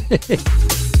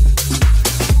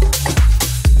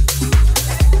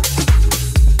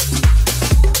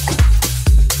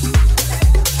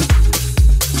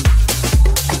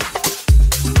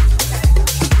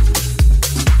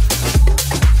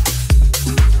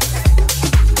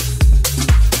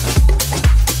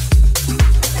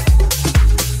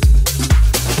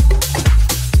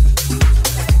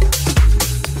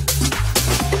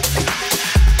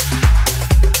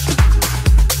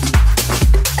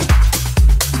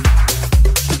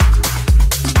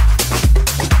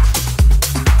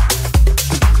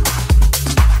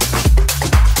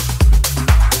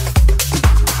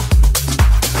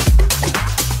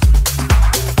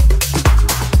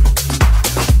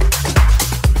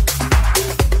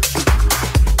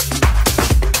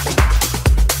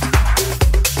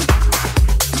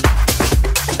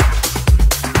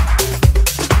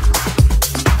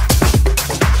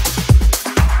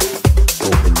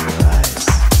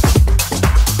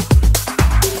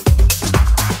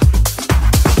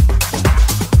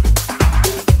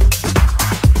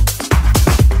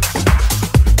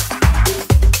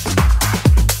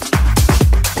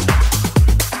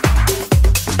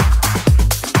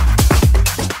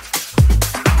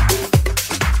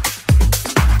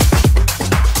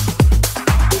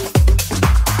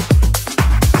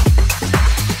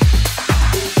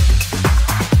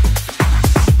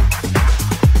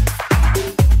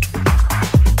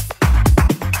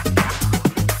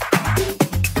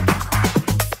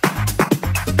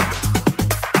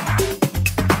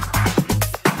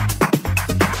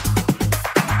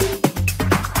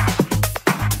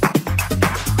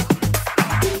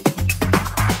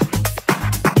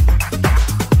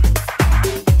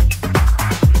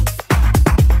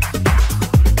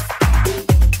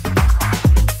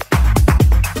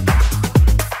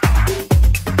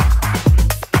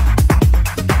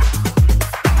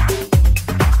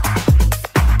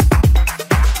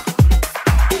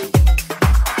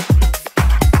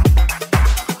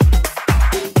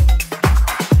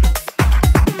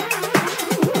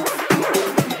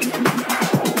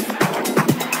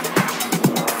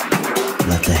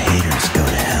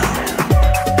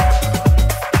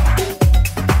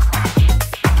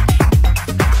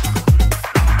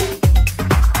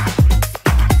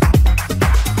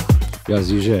 Ja,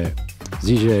 sicher.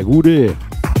 Sicher, gute.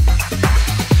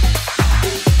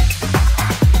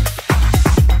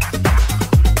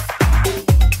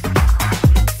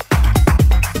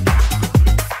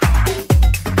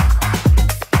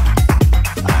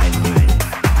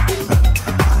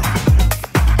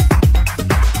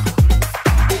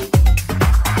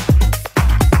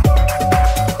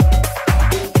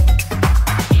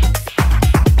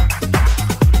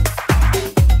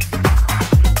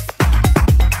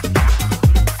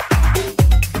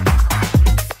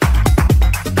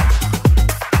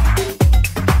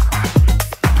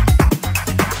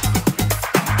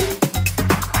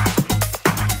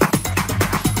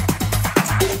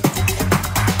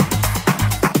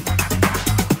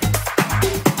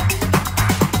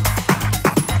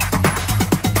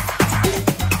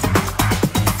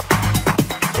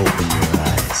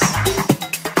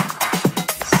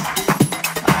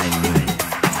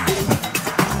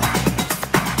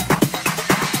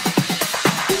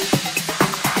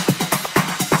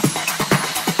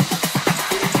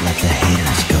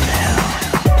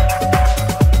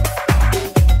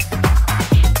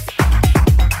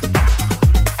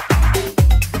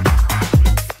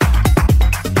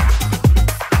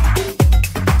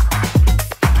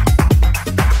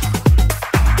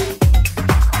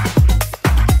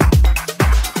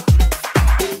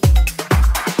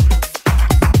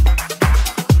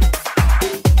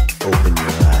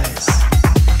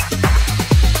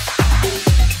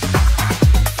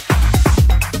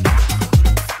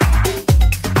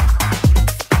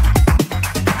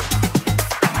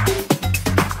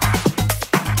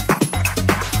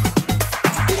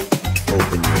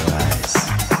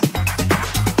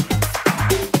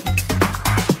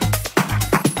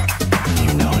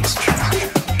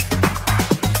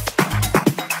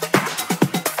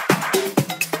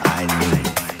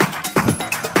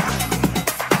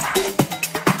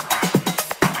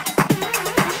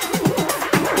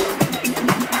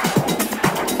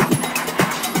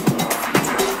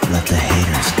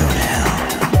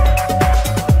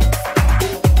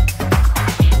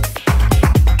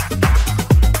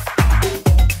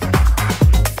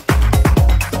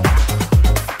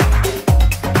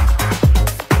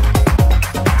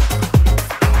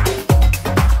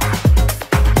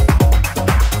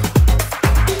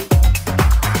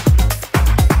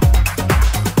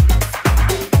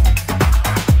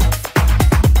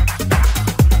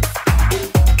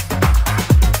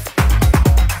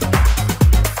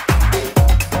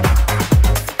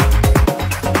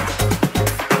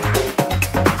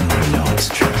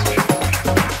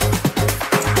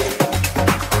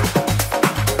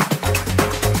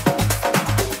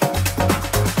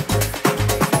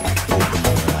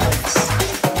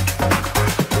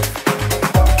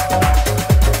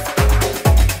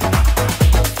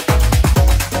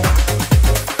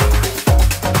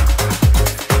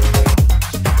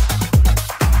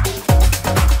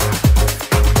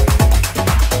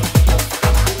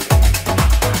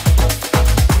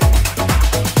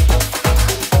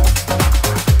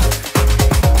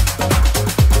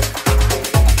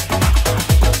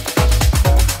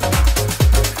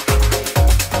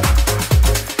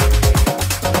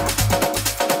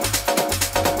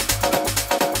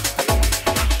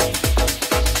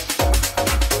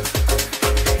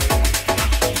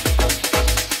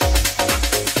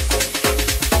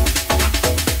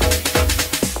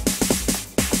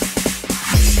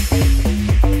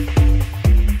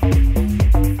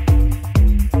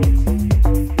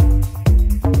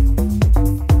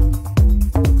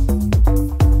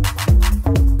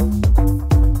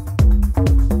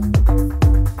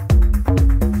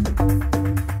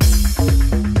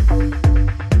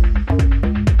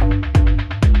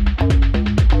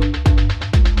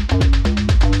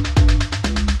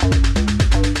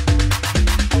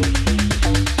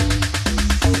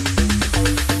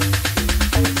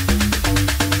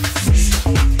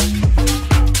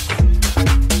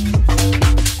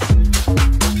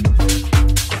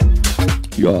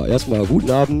 Ja, erstmal guten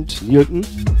Abend, Nilton.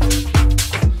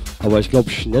 Aber ich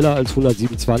glaube, schneller als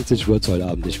 127 wird es heute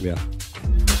Abend nicht mehr.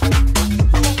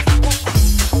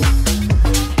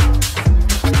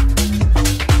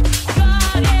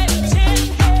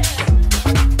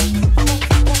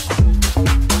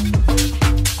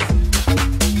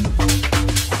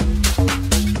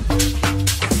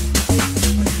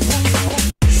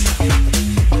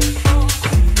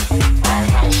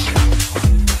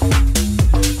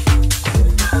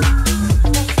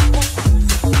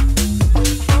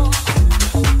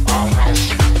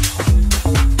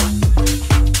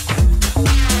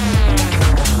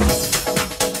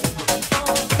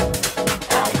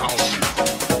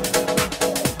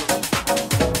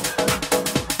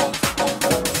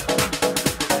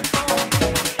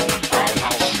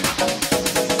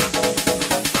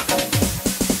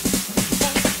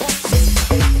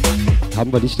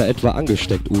 haben wir dich da etwa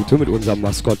angesteckt, Ute, mit unserem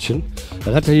Maskottchen.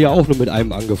 Dann hat er hier auch nur mit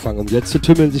einem angefangen und jetzt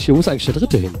tümmeln sich hier, wo ist eigentlich der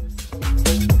dritte hin?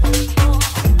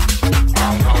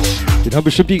 Den haben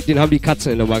bestimmt die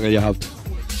Katzen in der Mangel gehabt.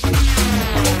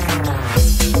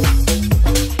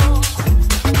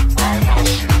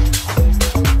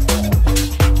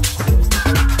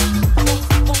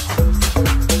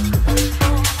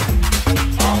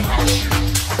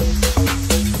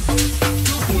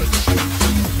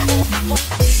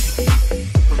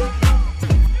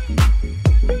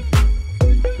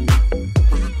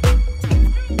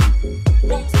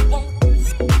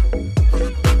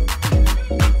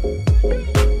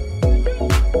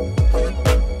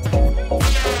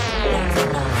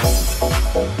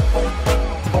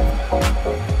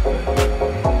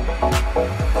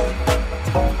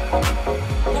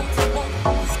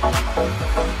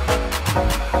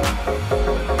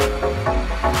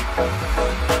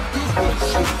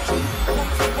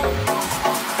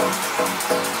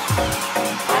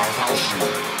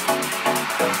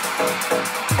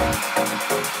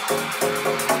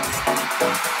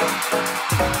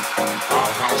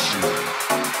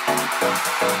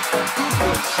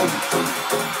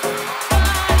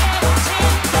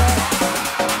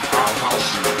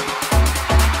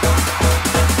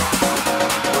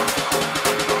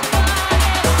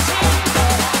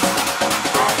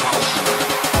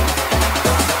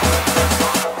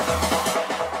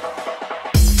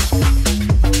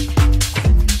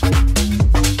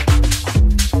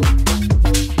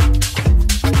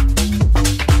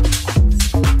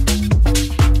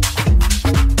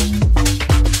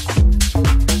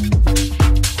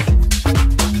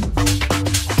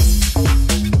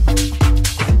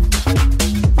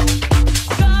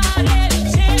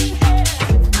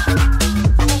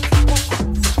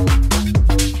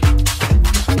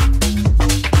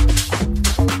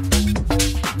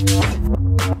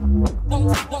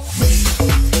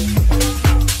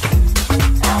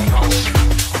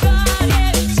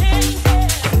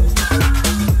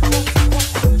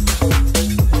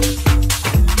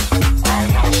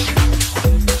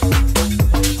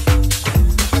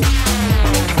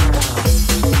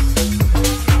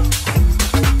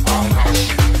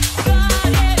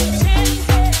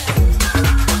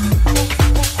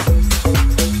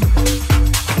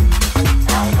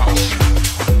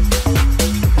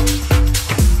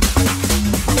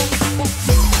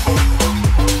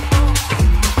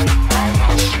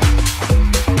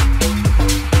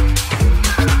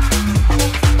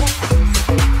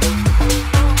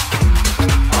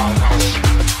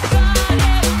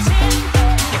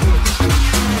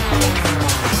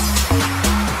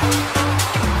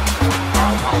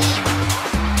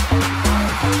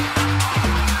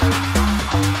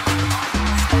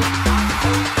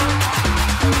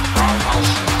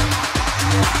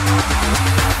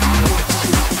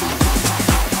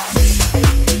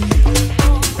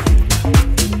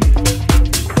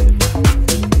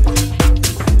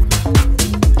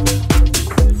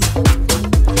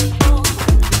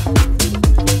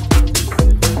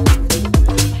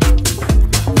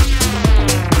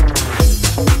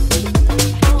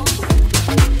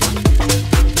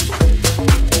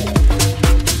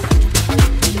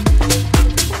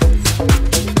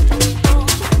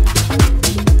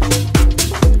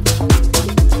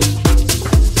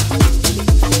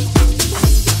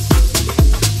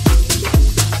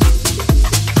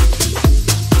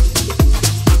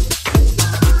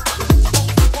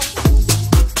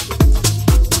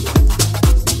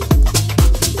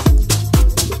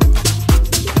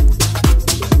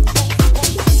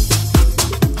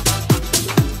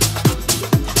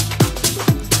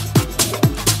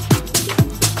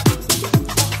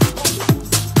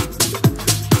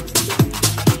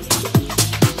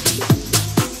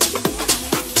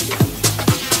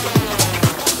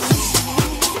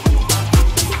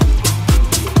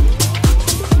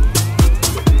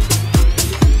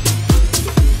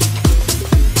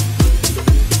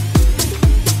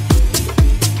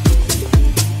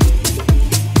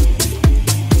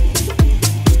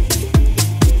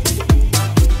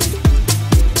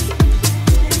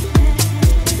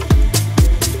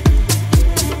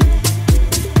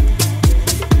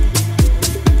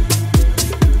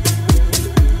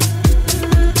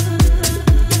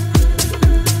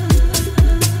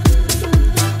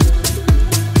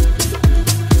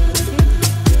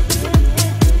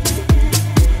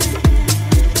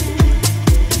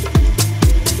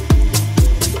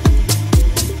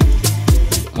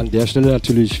 An der Stelle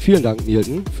natürlich vielen Dank,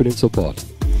 Nilton, für den Support.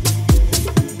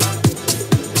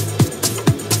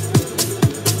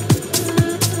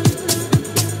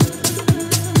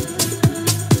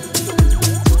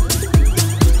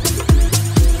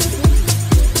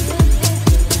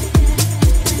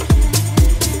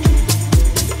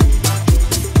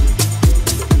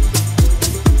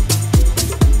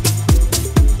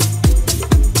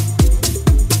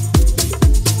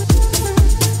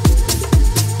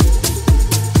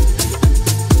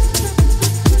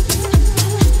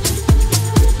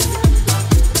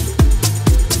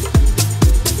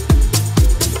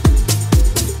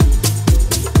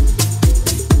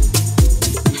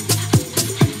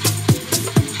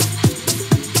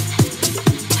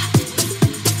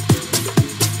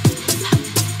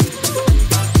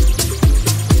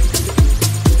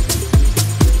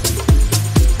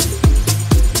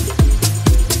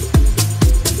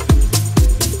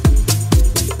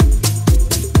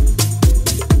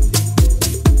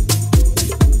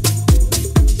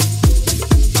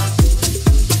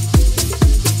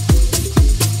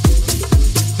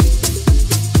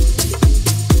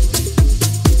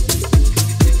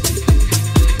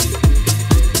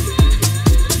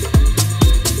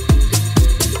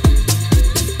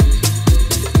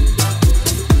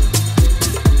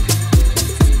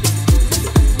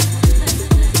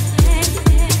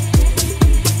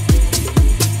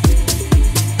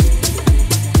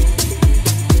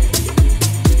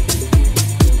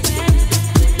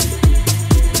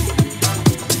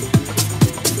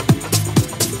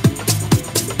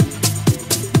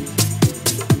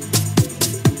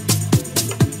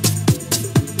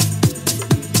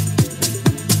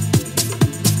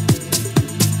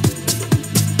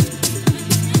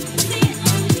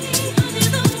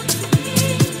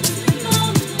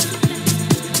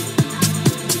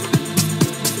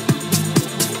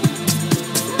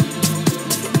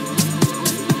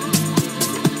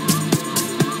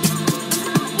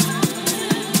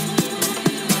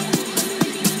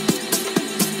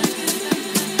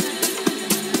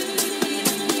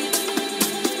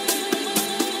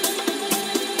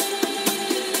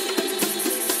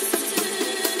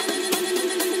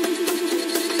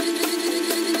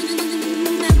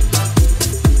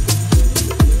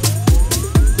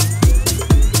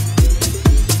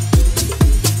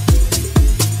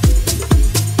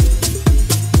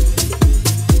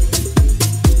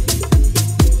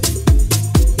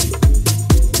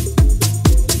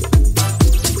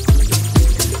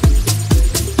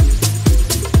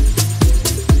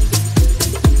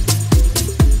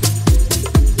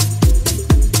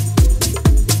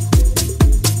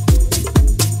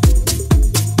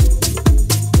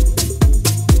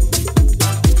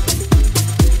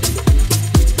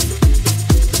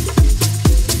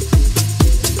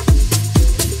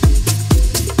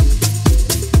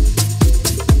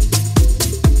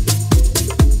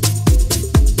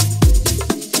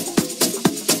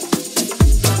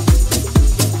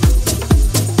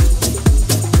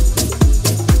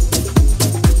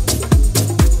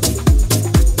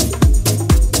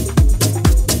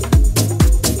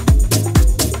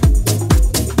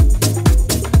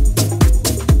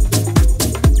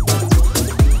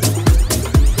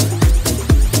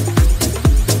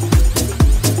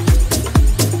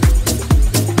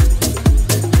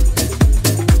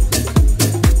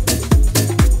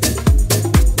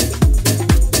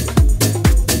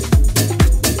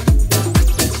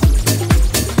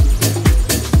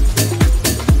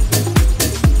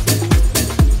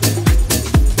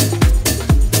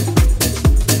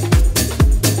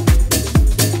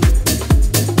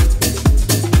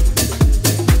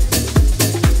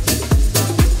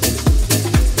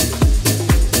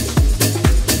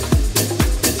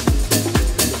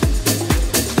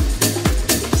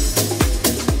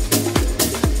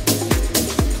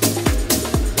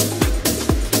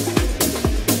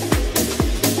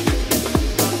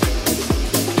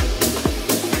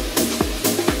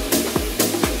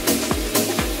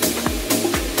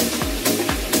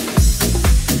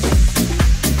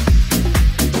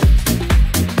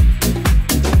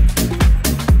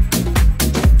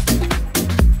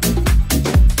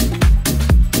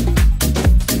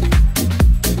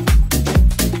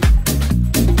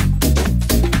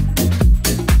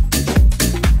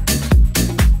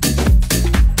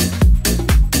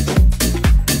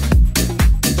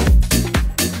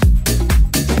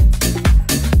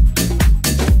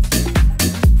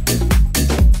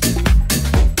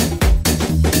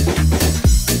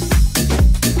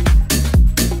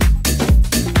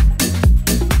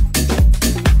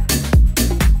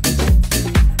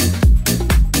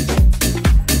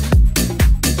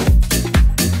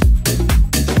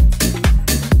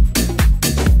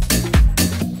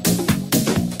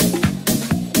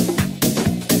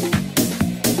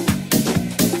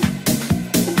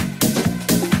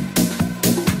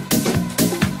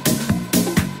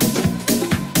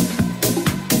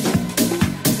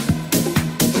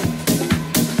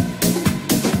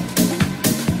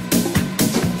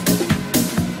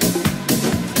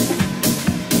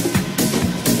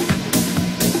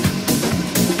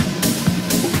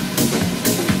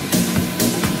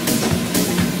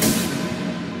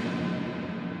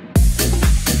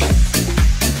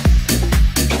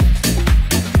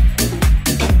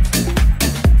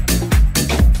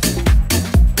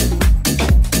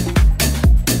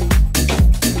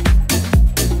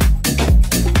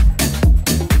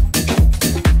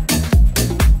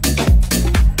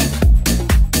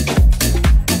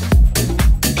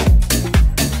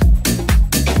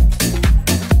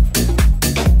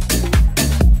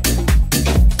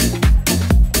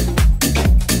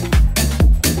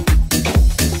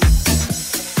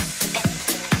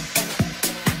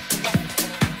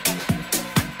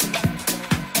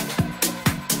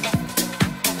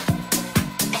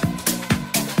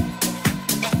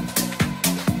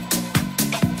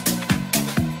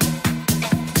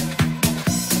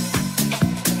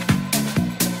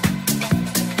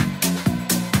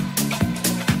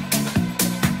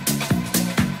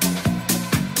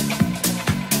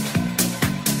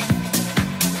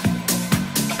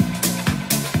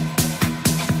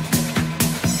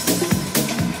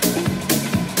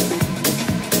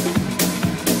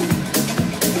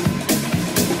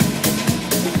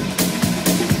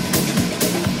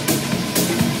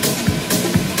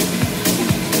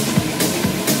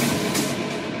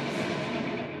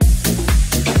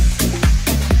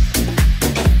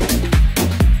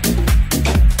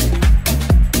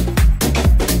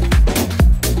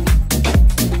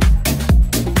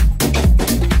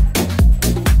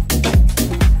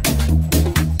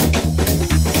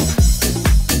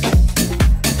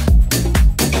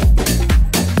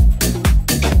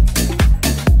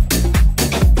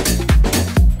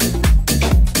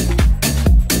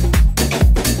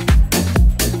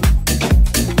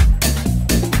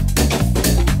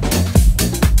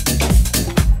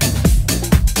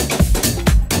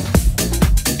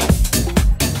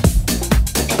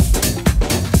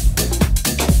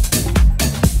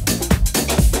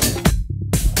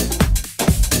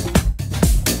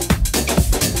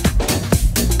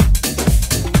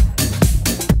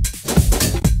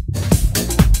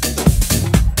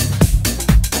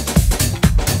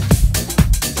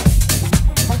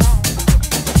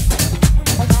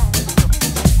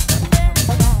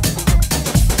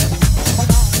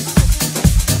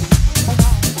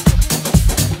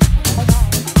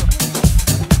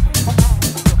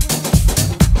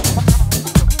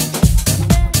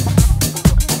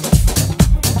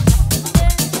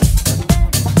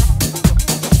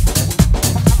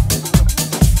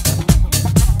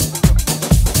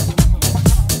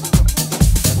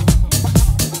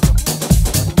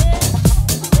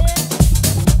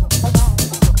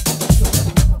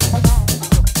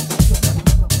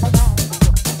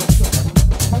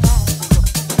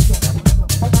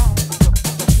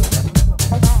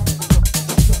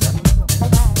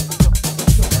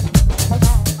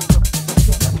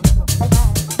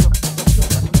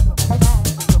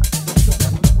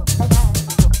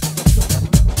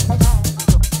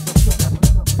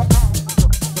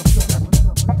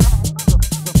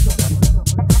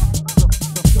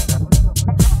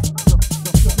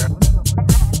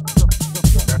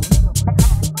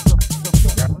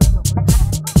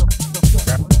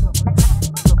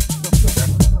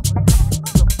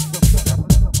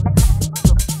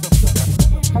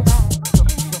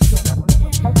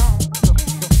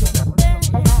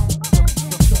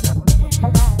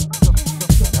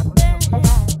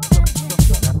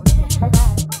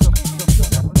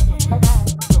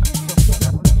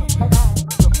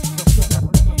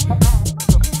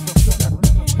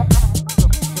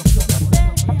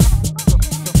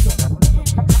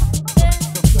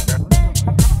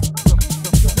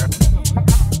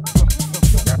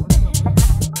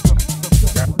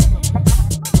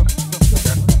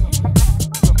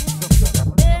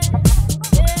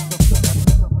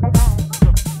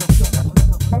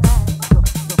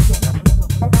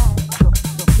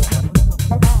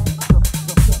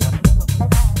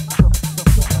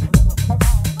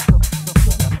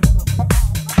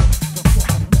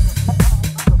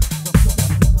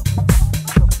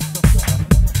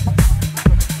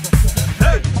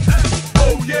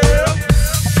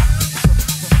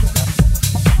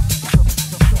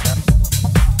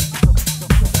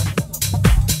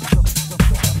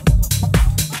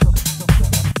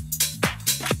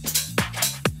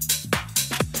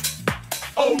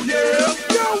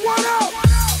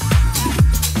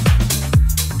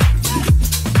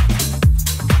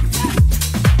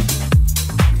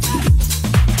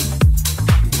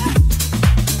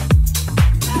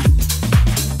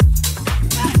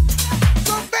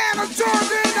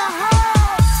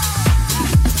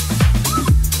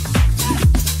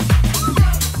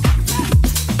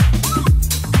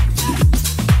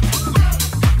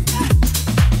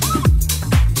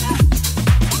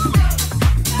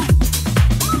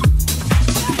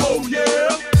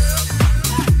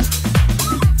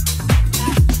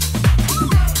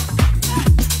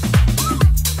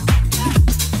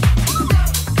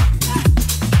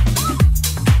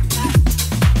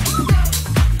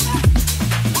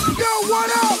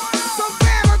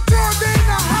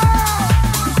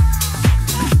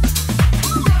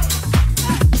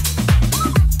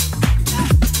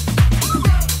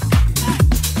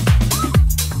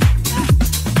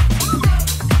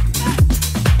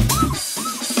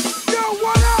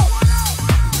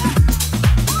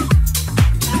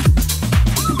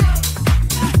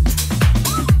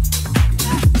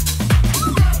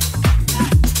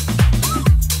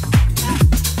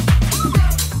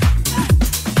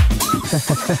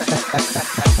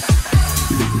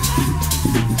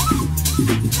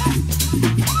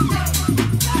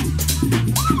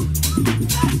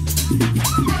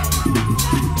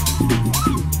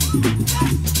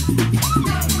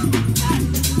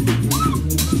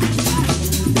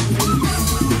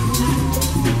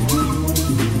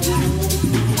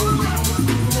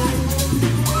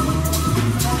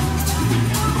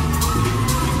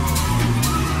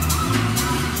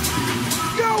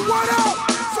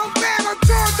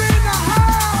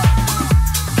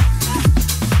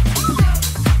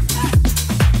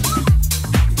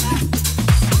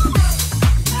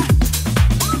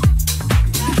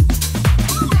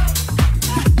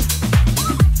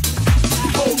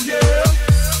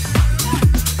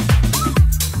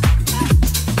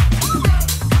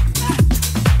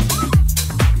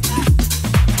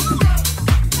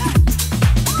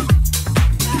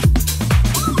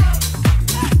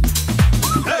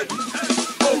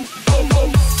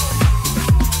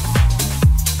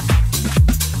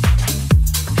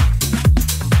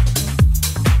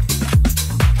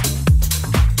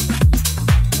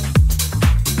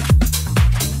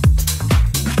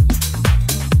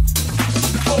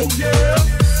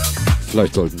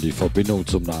 Vielleicht sollten die Verbindung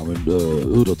zum Namen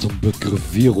oder zum Begriff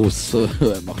Virus,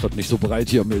 macht das nicht so breit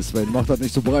hier, Miss Sven, macht das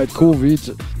nicht so breit,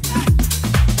 Covid.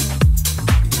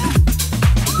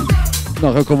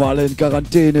 Nachher kommen wir alle in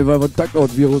Quarantäne, weil wir ein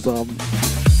Taktort-Virus haben.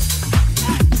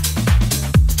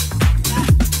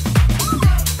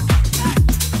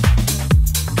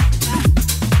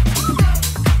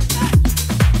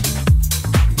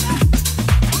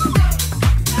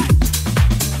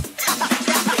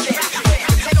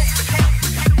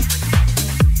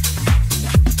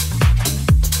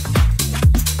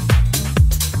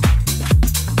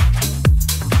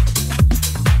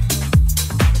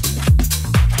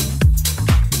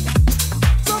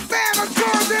 Some band are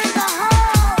turned in the house.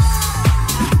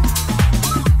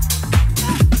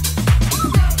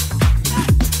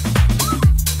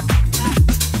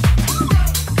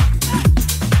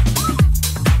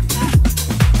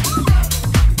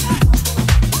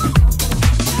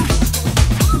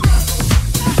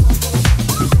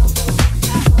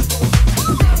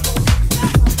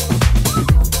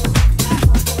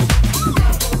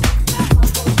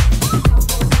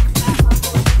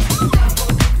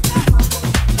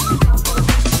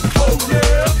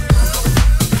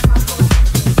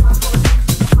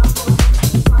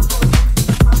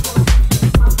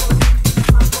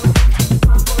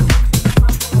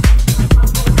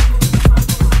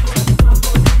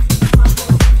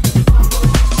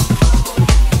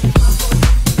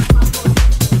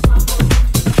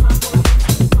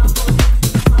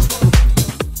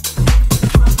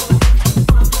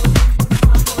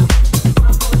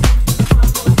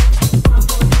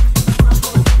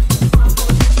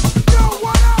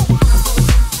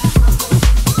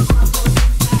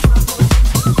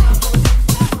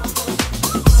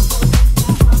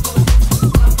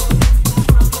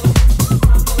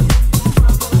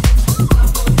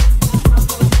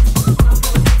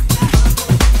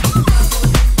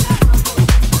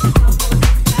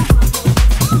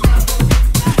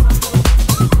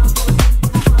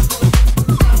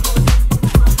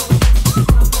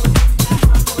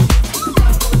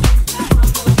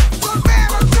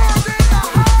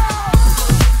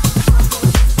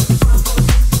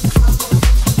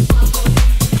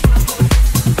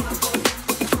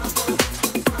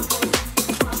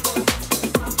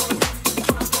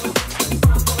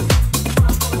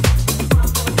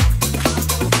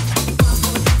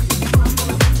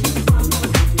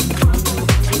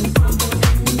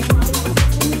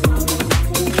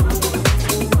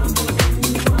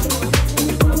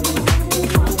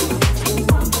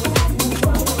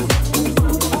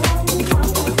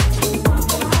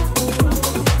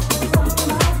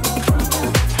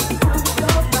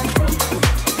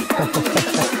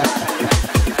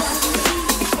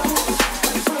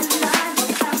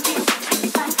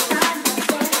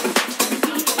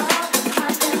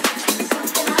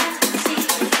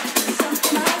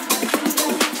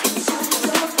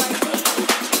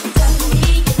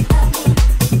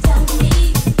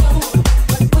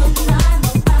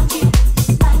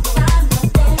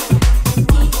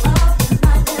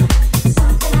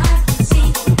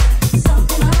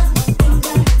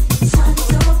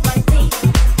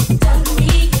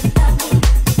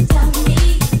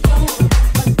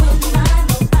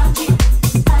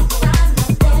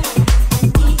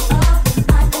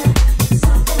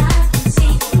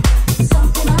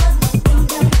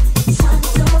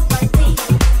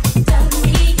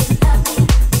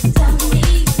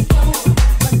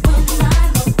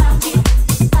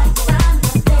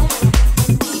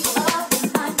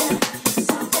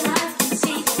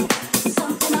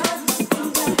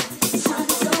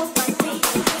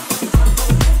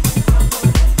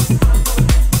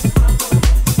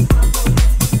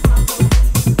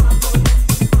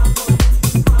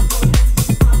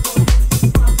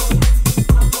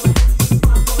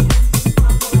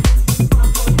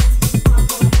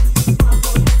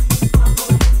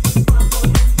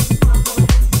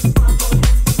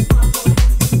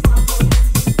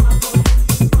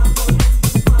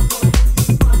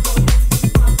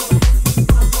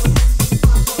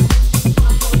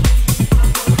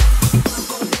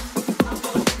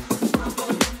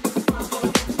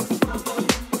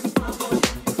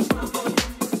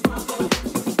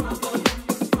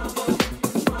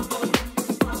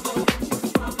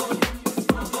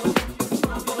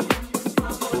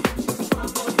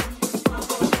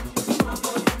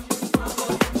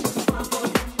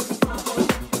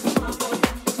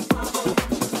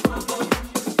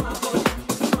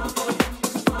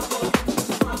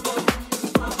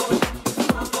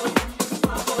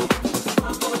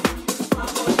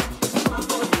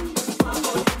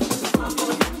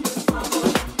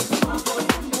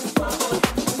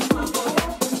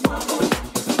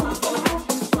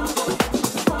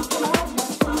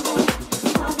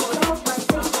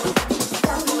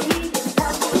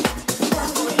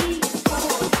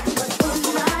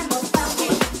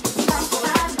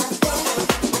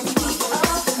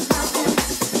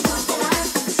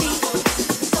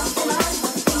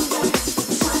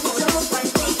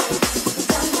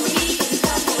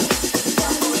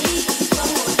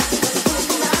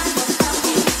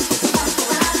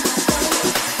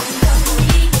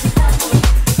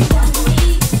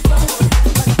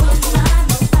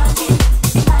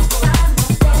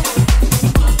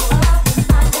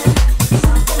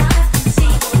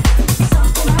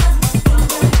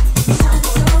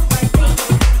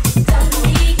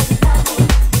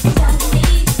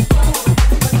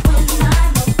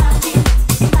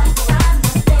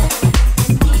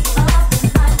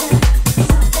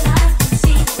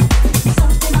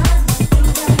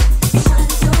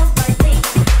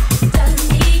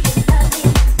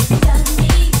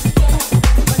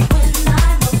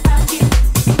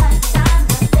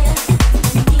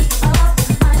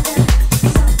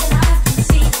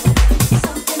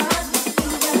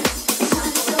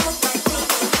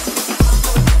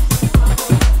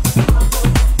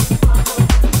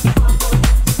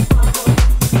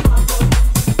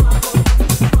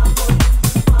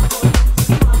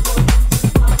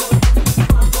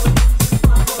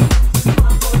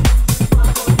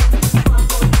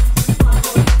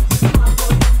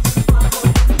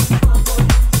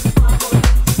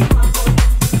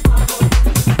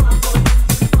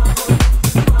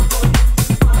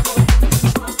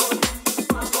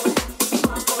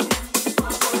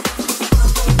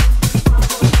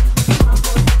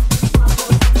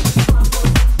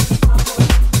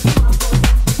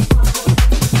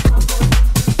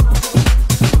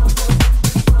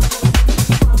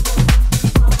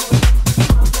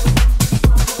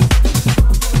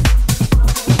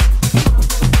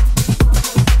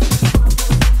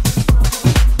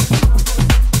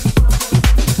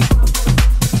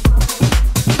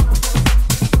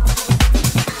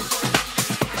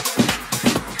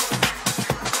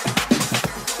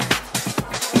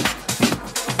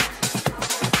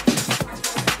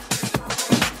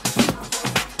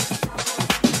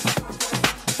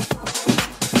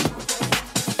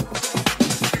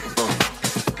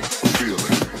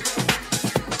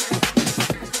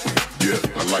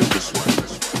 this one.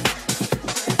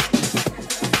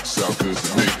 Sound good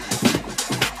to me.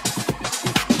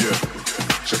 Yeah,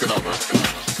 check it out, man.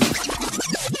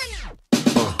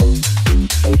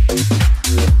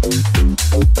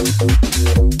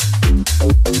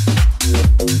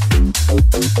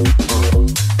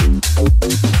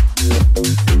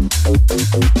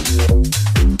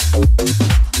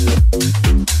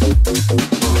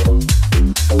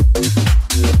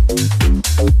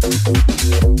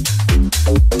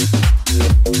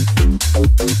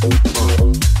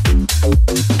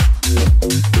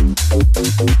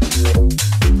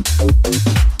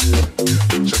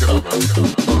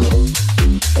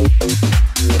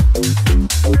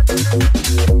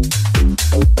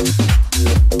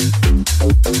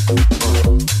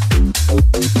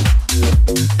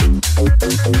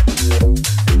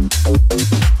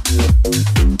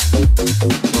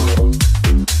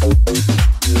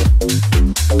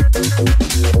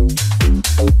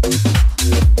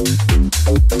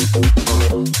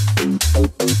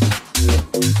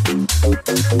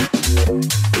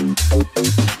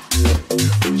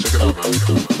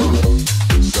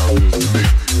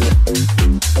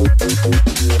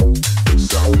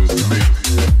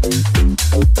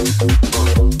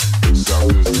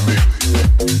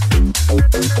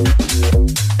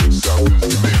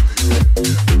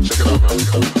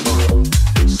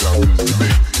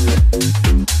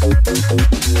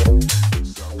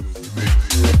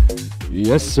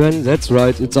 Yes, Sven, that's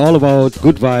right. It's all about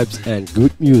good vibes and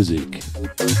good music.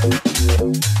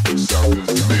 Sound good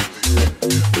to me.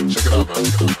 Check it out, man.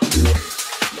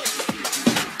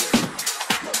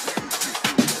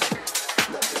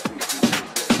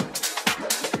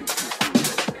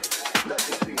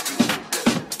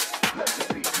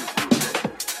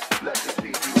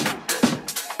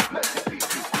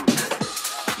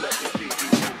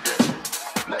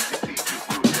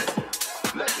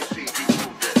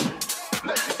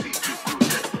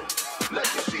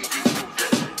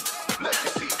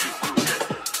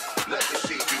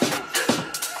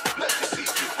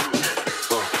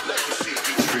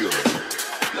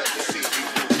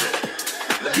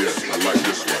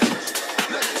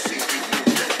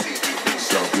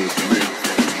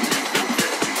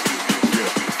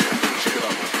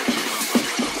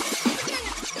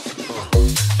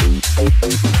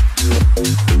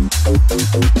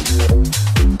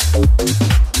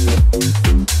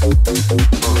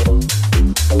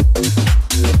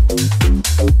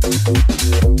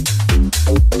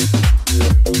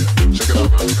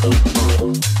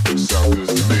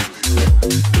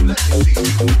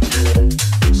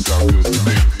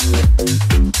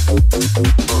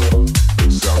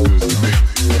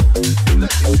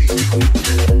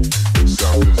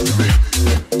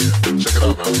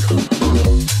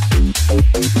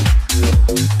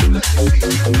 Let me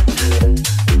see you.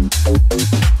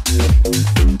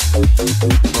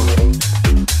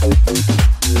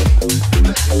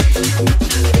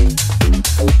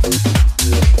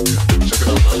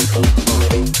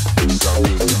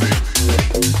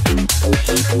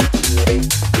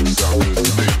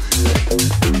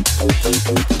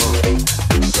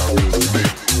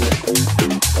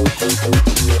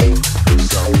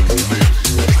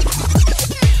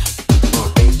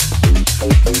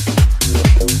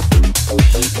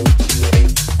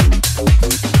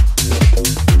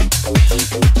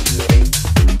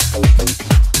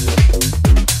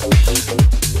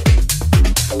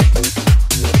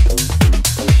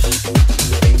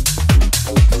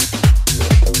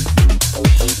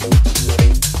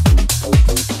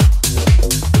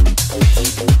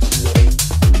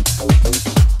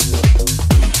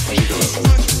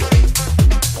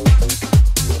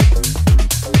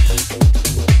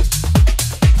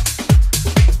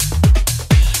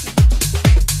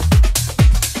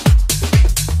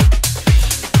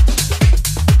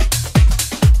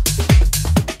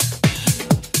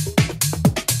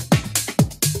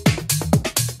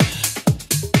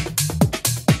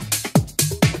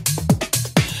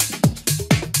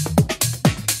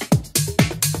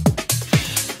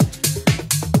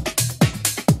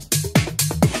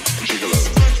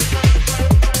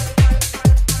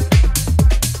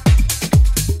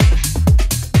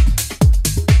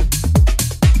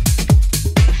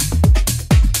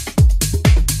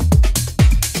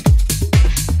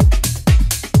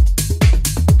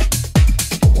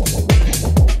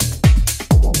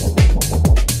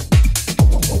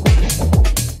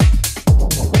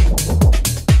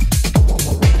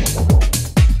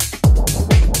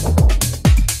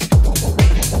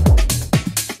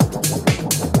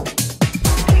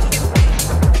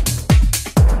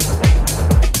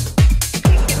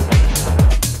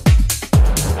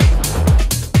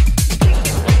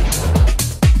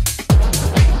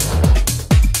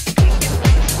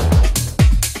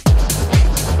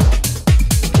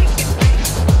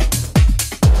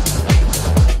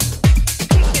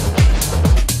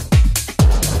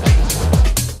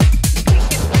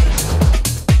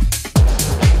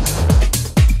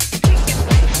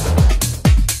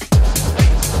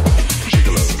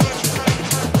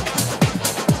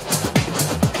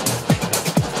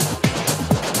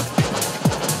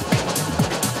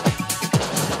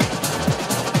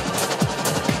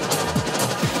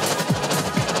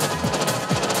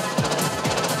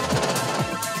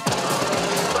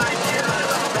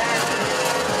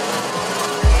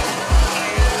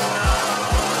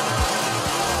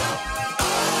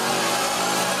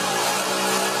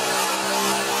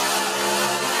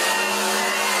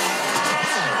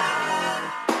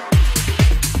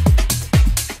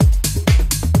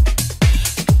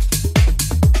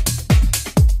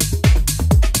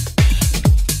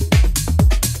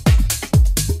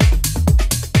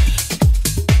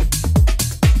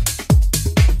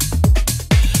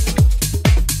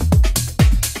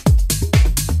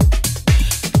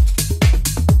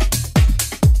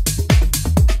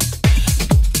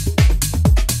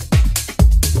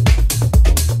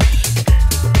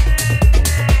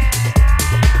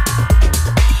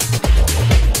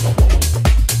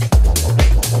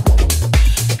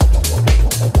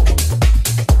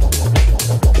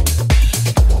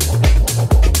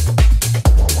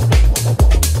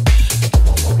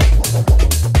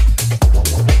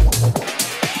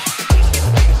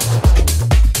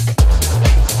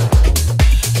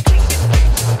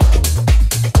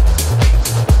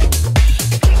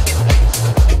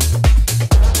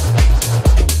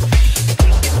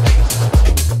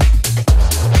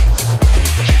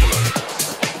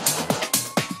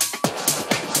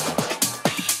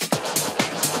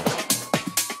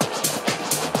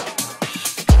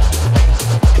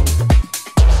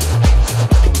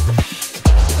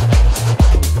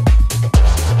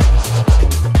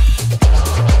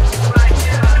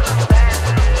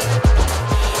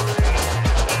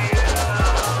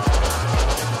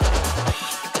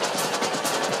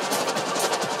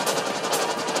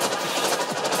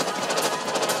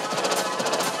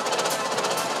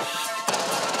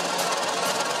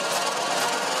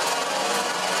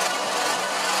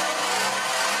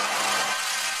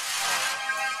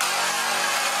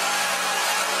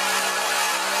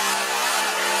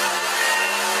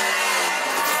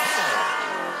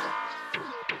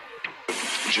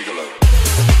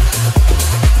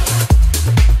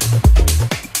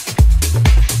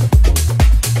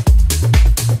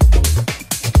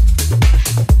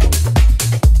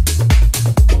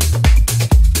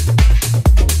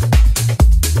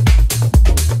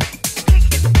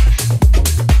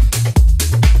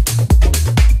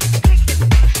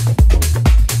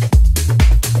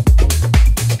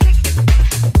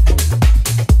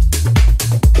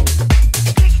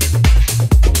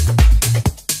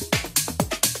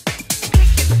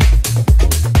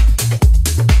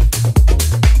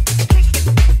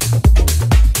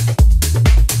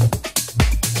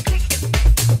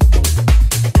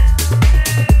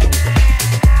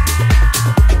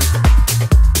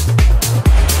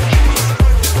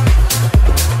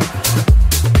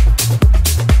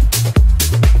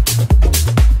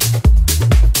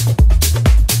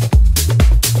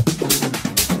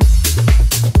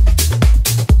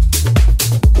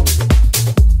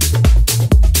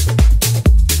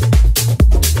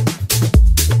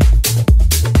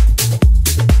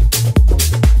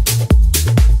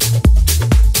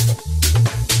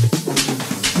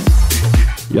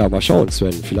 Ja, mal schauen,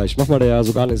 Sven. Vielleicht machen wir da ja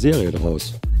sogar eine Serie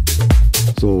draus.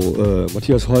 So,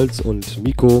 Matthias Holst und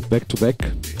MikKo back to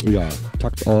back. Ja,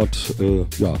 Taktort,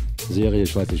 ja, Serie,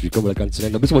 ich weiß nicht, wie können wir das Ganze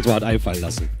nennen. Da müssen wir uns mal was einfallen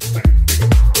lassen.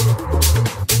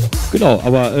 Genau,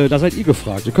 aber da seid ihr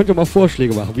gefragt. Ihr könnt ja mal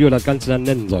Vorschläge machen, wie wir das Ganze dann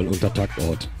nennen sollen unter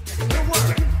Taktort.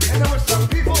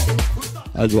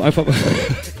 Also einfach mal.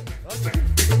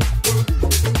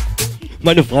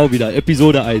 Meine Frau wieder,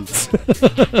 Episode 1.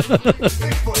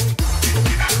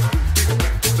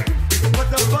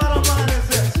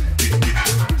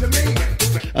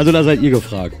 Also da seid ihr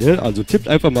gefragt, ne? Also tippt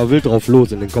einfach mal wild drauf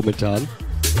los in den Kommentaren.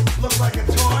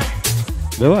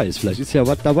 Wer weiß, vielleicht ist ja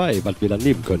was dabei, was wir dann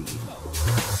nehmen könnten.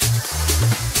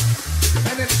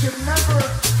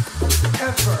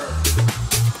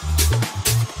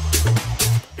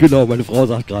 Genau, meine Frau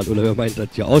sagt gerade, oder wer meint das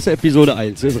hier, außer Episode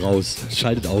 1 ist raus,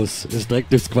 schaltet aus, ist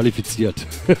direkt disqualifiziert.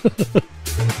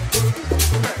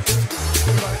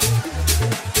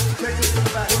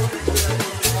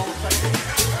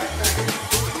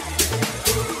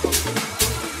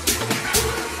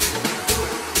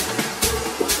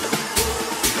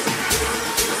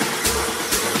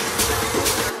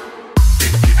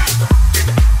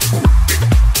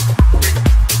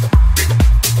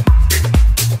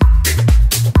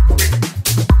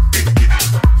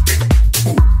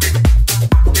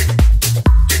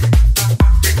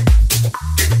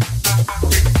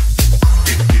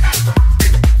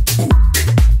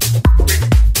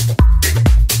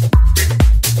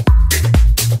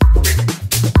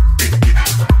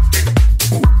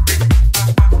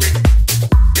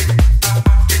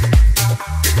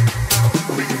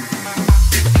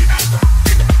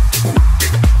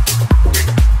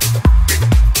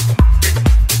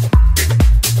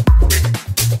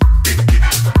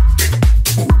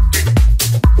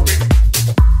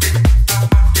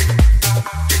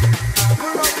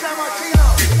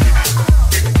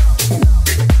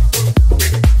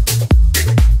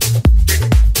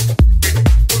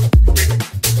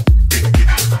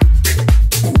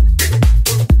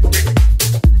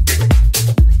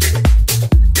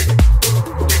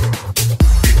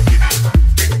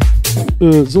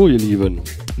 So, ihr Lieben,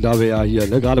 da wir ja hier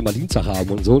gerade mal Dienstag haben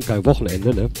und so und kein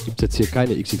Wochenende, gibt es jetzt hier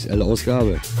keine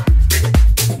XXL-Ausgabe.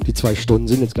 Die 2 Stunden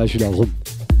sind jetzt gleich wieder rum.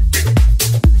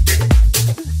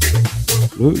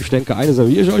 Ich denke, eine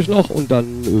serviere ich euch noch und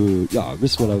dann ja,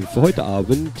 müssen wir dann für heute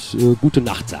Abend gute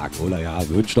Nacht sagen. Oder ja,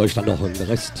 wir wünschen euch dann noch einen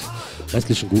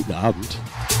restlichen guten Abend.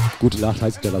 Gute Nacht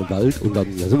heißt ja dann bald und dann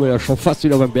sind wir ja schon fast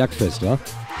wieder beim Bergfest, ja?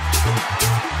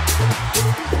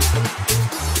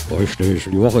 Richtig,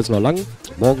 die Woche ist noch lang.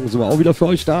 Morgen sind wir auch wieder für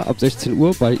euch da, ab 16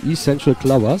 Uhr bei Essential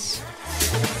Clubbers.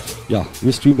 Ja,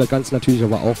 wir streamen das Ganze natürlich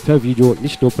aber auch per Video,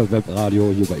 nicht nur per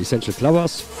Webradio hier bei Essential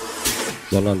Clubbers,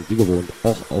 sondern wie gewohnt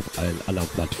auch auf allen anderen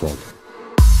Plattformen.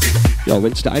 Ja, und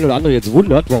wenn sich der ein oder andere jetzt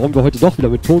wundert, warum wir heute doch wieder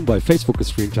mit Ton bei Facebook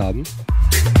gestreamt haben,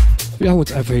 wir haben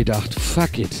uns einfach gedacht,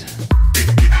 fuck it.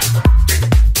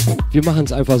 Wir machen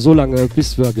es einfach so lange,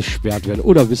 bis wir gesperrt werden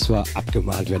oder bis wir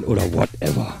abgemahnt werden oder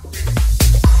whatever.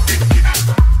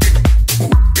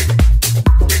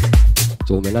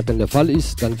 So, wenn das dann der Fall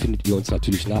ist, dann findet ihr uns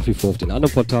natürlich nach wie vor auf den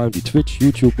anderen Portalen wie Twitch,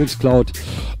 YouTube, Mixcloud,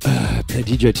 per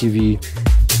DJ TV.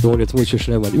 So, und jetzt muss ich hier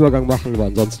schnell mal einen Übergang machen, weil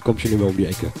ansonsten komme ich hier nicht mehr um die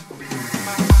Ecke.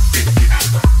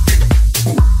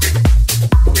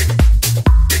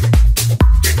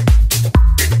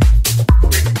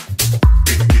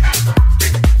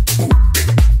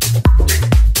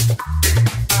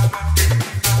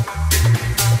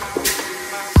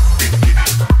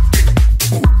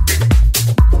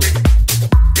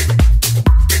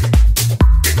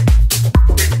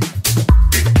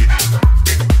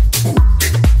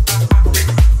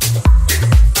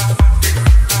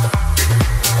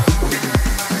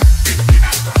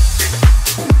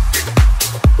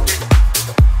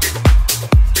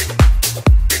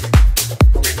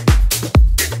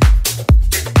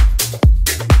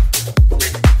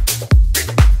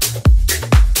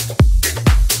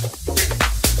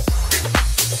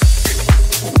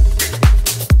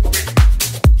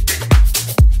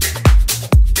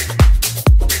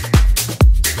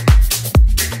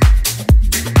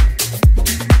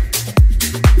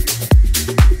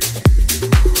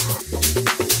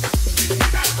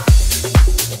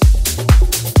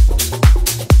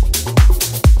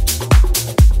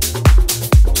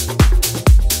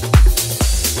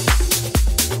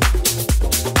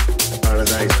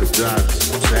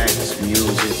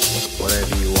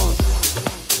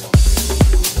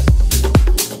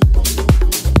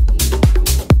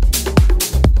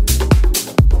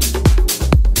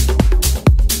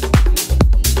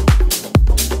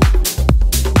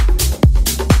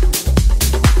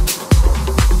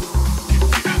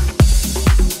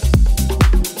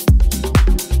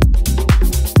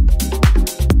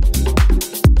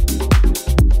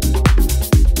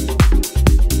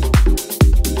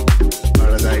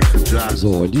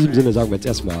 So, in diesem Sinne sagen wir jetzt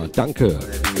erstmal Danke.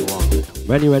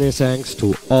 Many, many thanks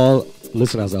to all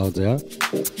listeners out there.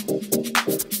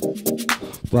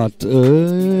 But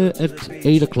at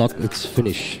 8 o'clock it's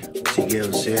finished.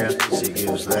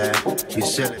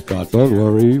 But don't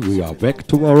worry, we are back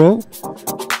tomorrow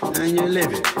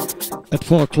at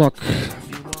 4 o'clock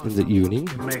in the evening.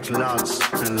 Make lots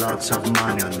and lots of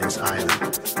money on this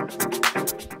island.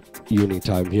 Evening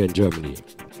time here in Germany.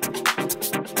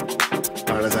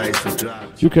 Paradise for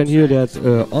drugs. You can hear that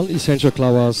on Essential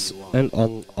Clovers and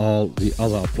on all the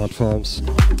other platforms.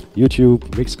 YouTube,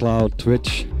 Mixcloud,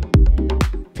 Twitch,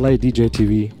 Play DJ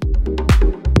TV.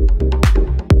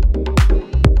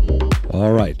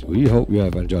 Alright, we hope you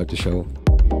have enjoyed the show.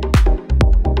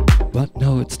 But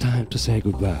now it's time to say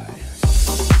goodbye.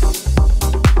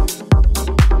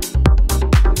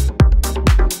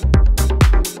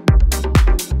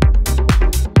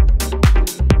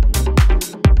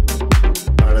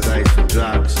 Paradise for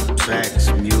drugs,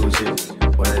 sex, music,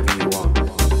 whatever you want.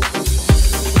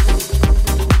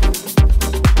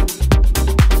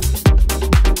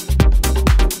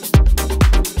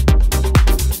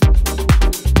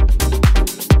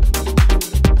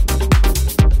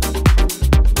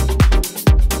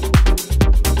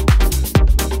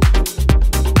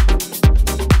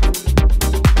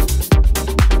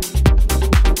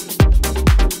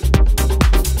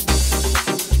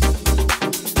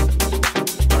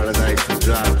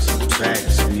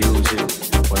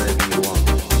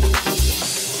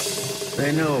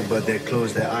 But they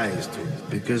close their eyes to it,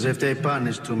 because if they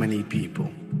punish too many people,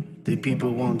 the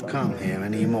people won't come here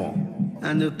anymore,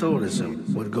 and the tourism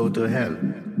would go to hell.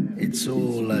 It's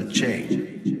all a change,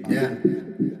 yeah?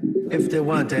 If there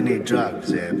weren't any drugs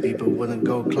there, people wouldn't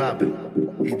go clubbing.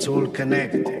 It's all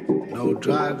connected. No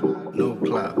drug, no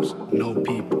clubs, no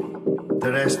people.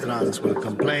 The restaurants will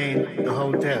complain, the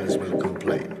hotels will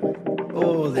complain.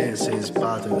 All this is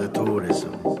part of the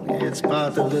tourism. It's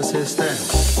part of the system.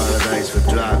 Paradise for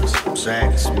drugs,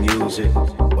 sex, music,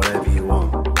 whatever you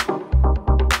want.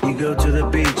 You go to the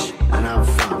beach and have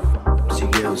fun. She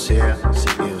goes here,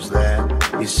 she goes there.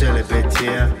 You celebrate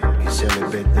here, you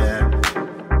celebrate there.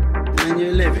 And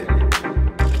you live it.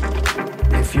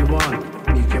 If you want,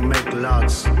 you can make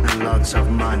lots and lots of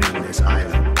money on this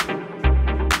island.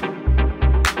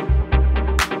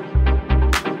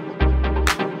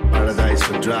 Paradise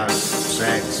for drugs,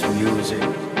 sex, music,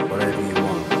 whatever you want.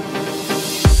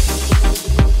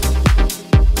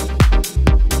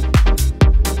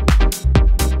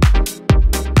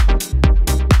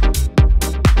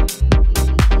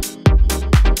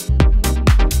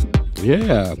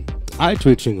 Yeah, eye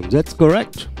twitching, that's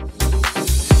correct.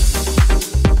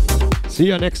 See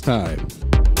you next time.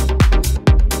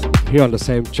 Here on the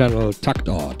same channel,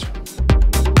 Taktort.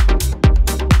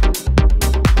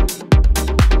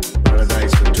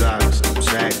 Paradise for drugs,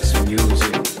 sex,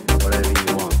 music, whatever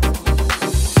you want.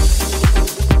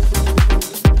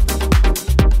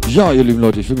 Ja, ihr lieben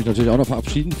Leute, ich will mich natürlich auch noch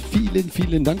verabschieden. Vielen,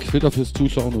 vielen Dank wieder fürs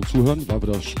Zuschauen und Zuhören. War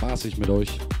wieder spaßig mit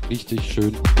euch. Richtig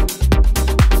schön.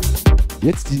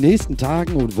 Jetzt die nächsten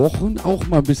Tagen und Wochen auch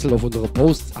mal ein bisschen auf unsere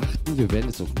Posts achten. Wir werden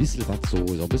jetzt so ein bisschen was so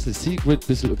ein bisschen Secret, ein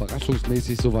bisschen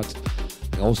überraschungsmäßig sowas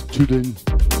raustüdeln.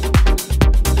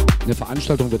 Eine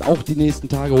Veranstaltung wird auch die nächsten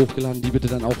Tage hochgeladen. Die bitte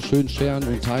dann auch schön sharen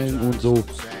und teilen und so.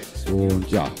 Und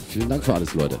ja, vielen Dank für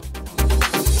alles, Leute.